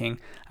around biking.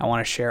 I want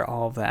to share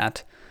all of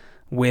that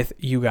with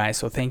you guys.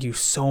 So thank you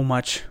so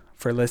much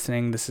for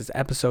listening. This is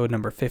episode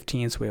number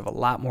 15, so we have a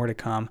lot more to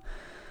come.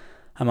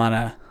 I'm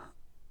on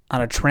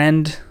a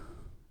trend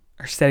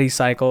or steady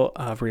cycle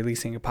of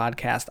releasing a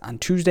podcast on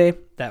Tuesday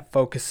that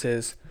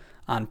focuses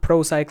on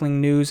pro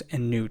cycling news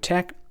and new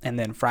tech, and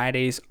then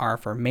Fridays are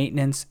for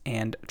maintenance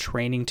and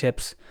training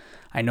tips.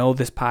 I know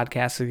this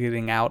podcast is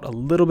getting out a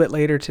little bit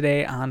later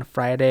today on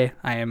Friday.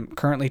 I am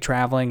currently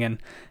traveling and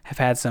have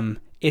had some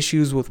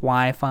issues with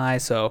Wi-Fi,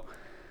 so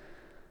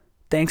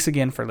thanks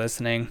again for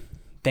listening.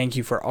 Thank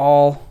you for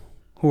all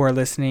who are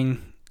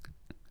listening,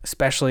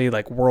 especially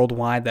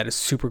worldwide. That is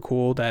super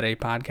cool that a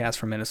podcast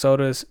from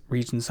Minnesota is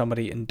reaching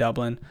somebody in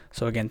Dublin.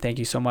 So again, thank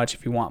you so much.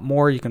 If you want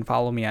more, you can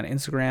follow me on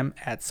Instagram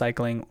at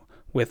Cycling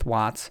with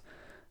Watts.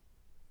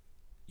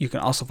 You can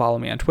also follow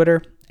me on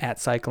Twitter at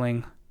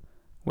Cycling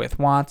with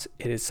Watts.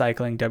 It is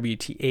Cycling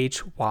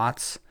WTH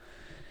Watts.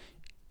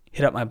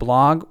 Hit up my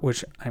blog,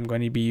 which I'm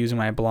going to be using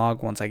my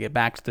blog once I get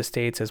back to the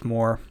States as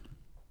more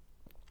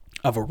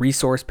of a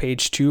resource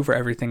page too for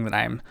everything that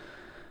I'm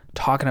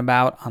talking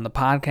about on the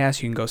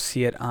podcast. You can go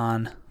see it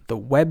on the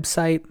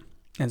website,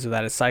 and so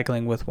that is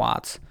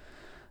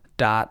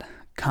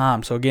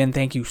cyclingwithwatts.com. So again,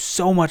 thank you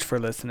so much for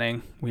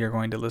listening. We are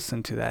going to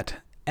listen to that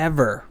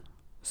ever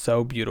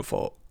so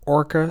beautiful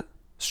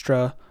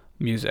orchestra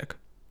music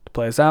to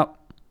play us out.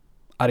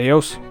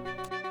 Adios.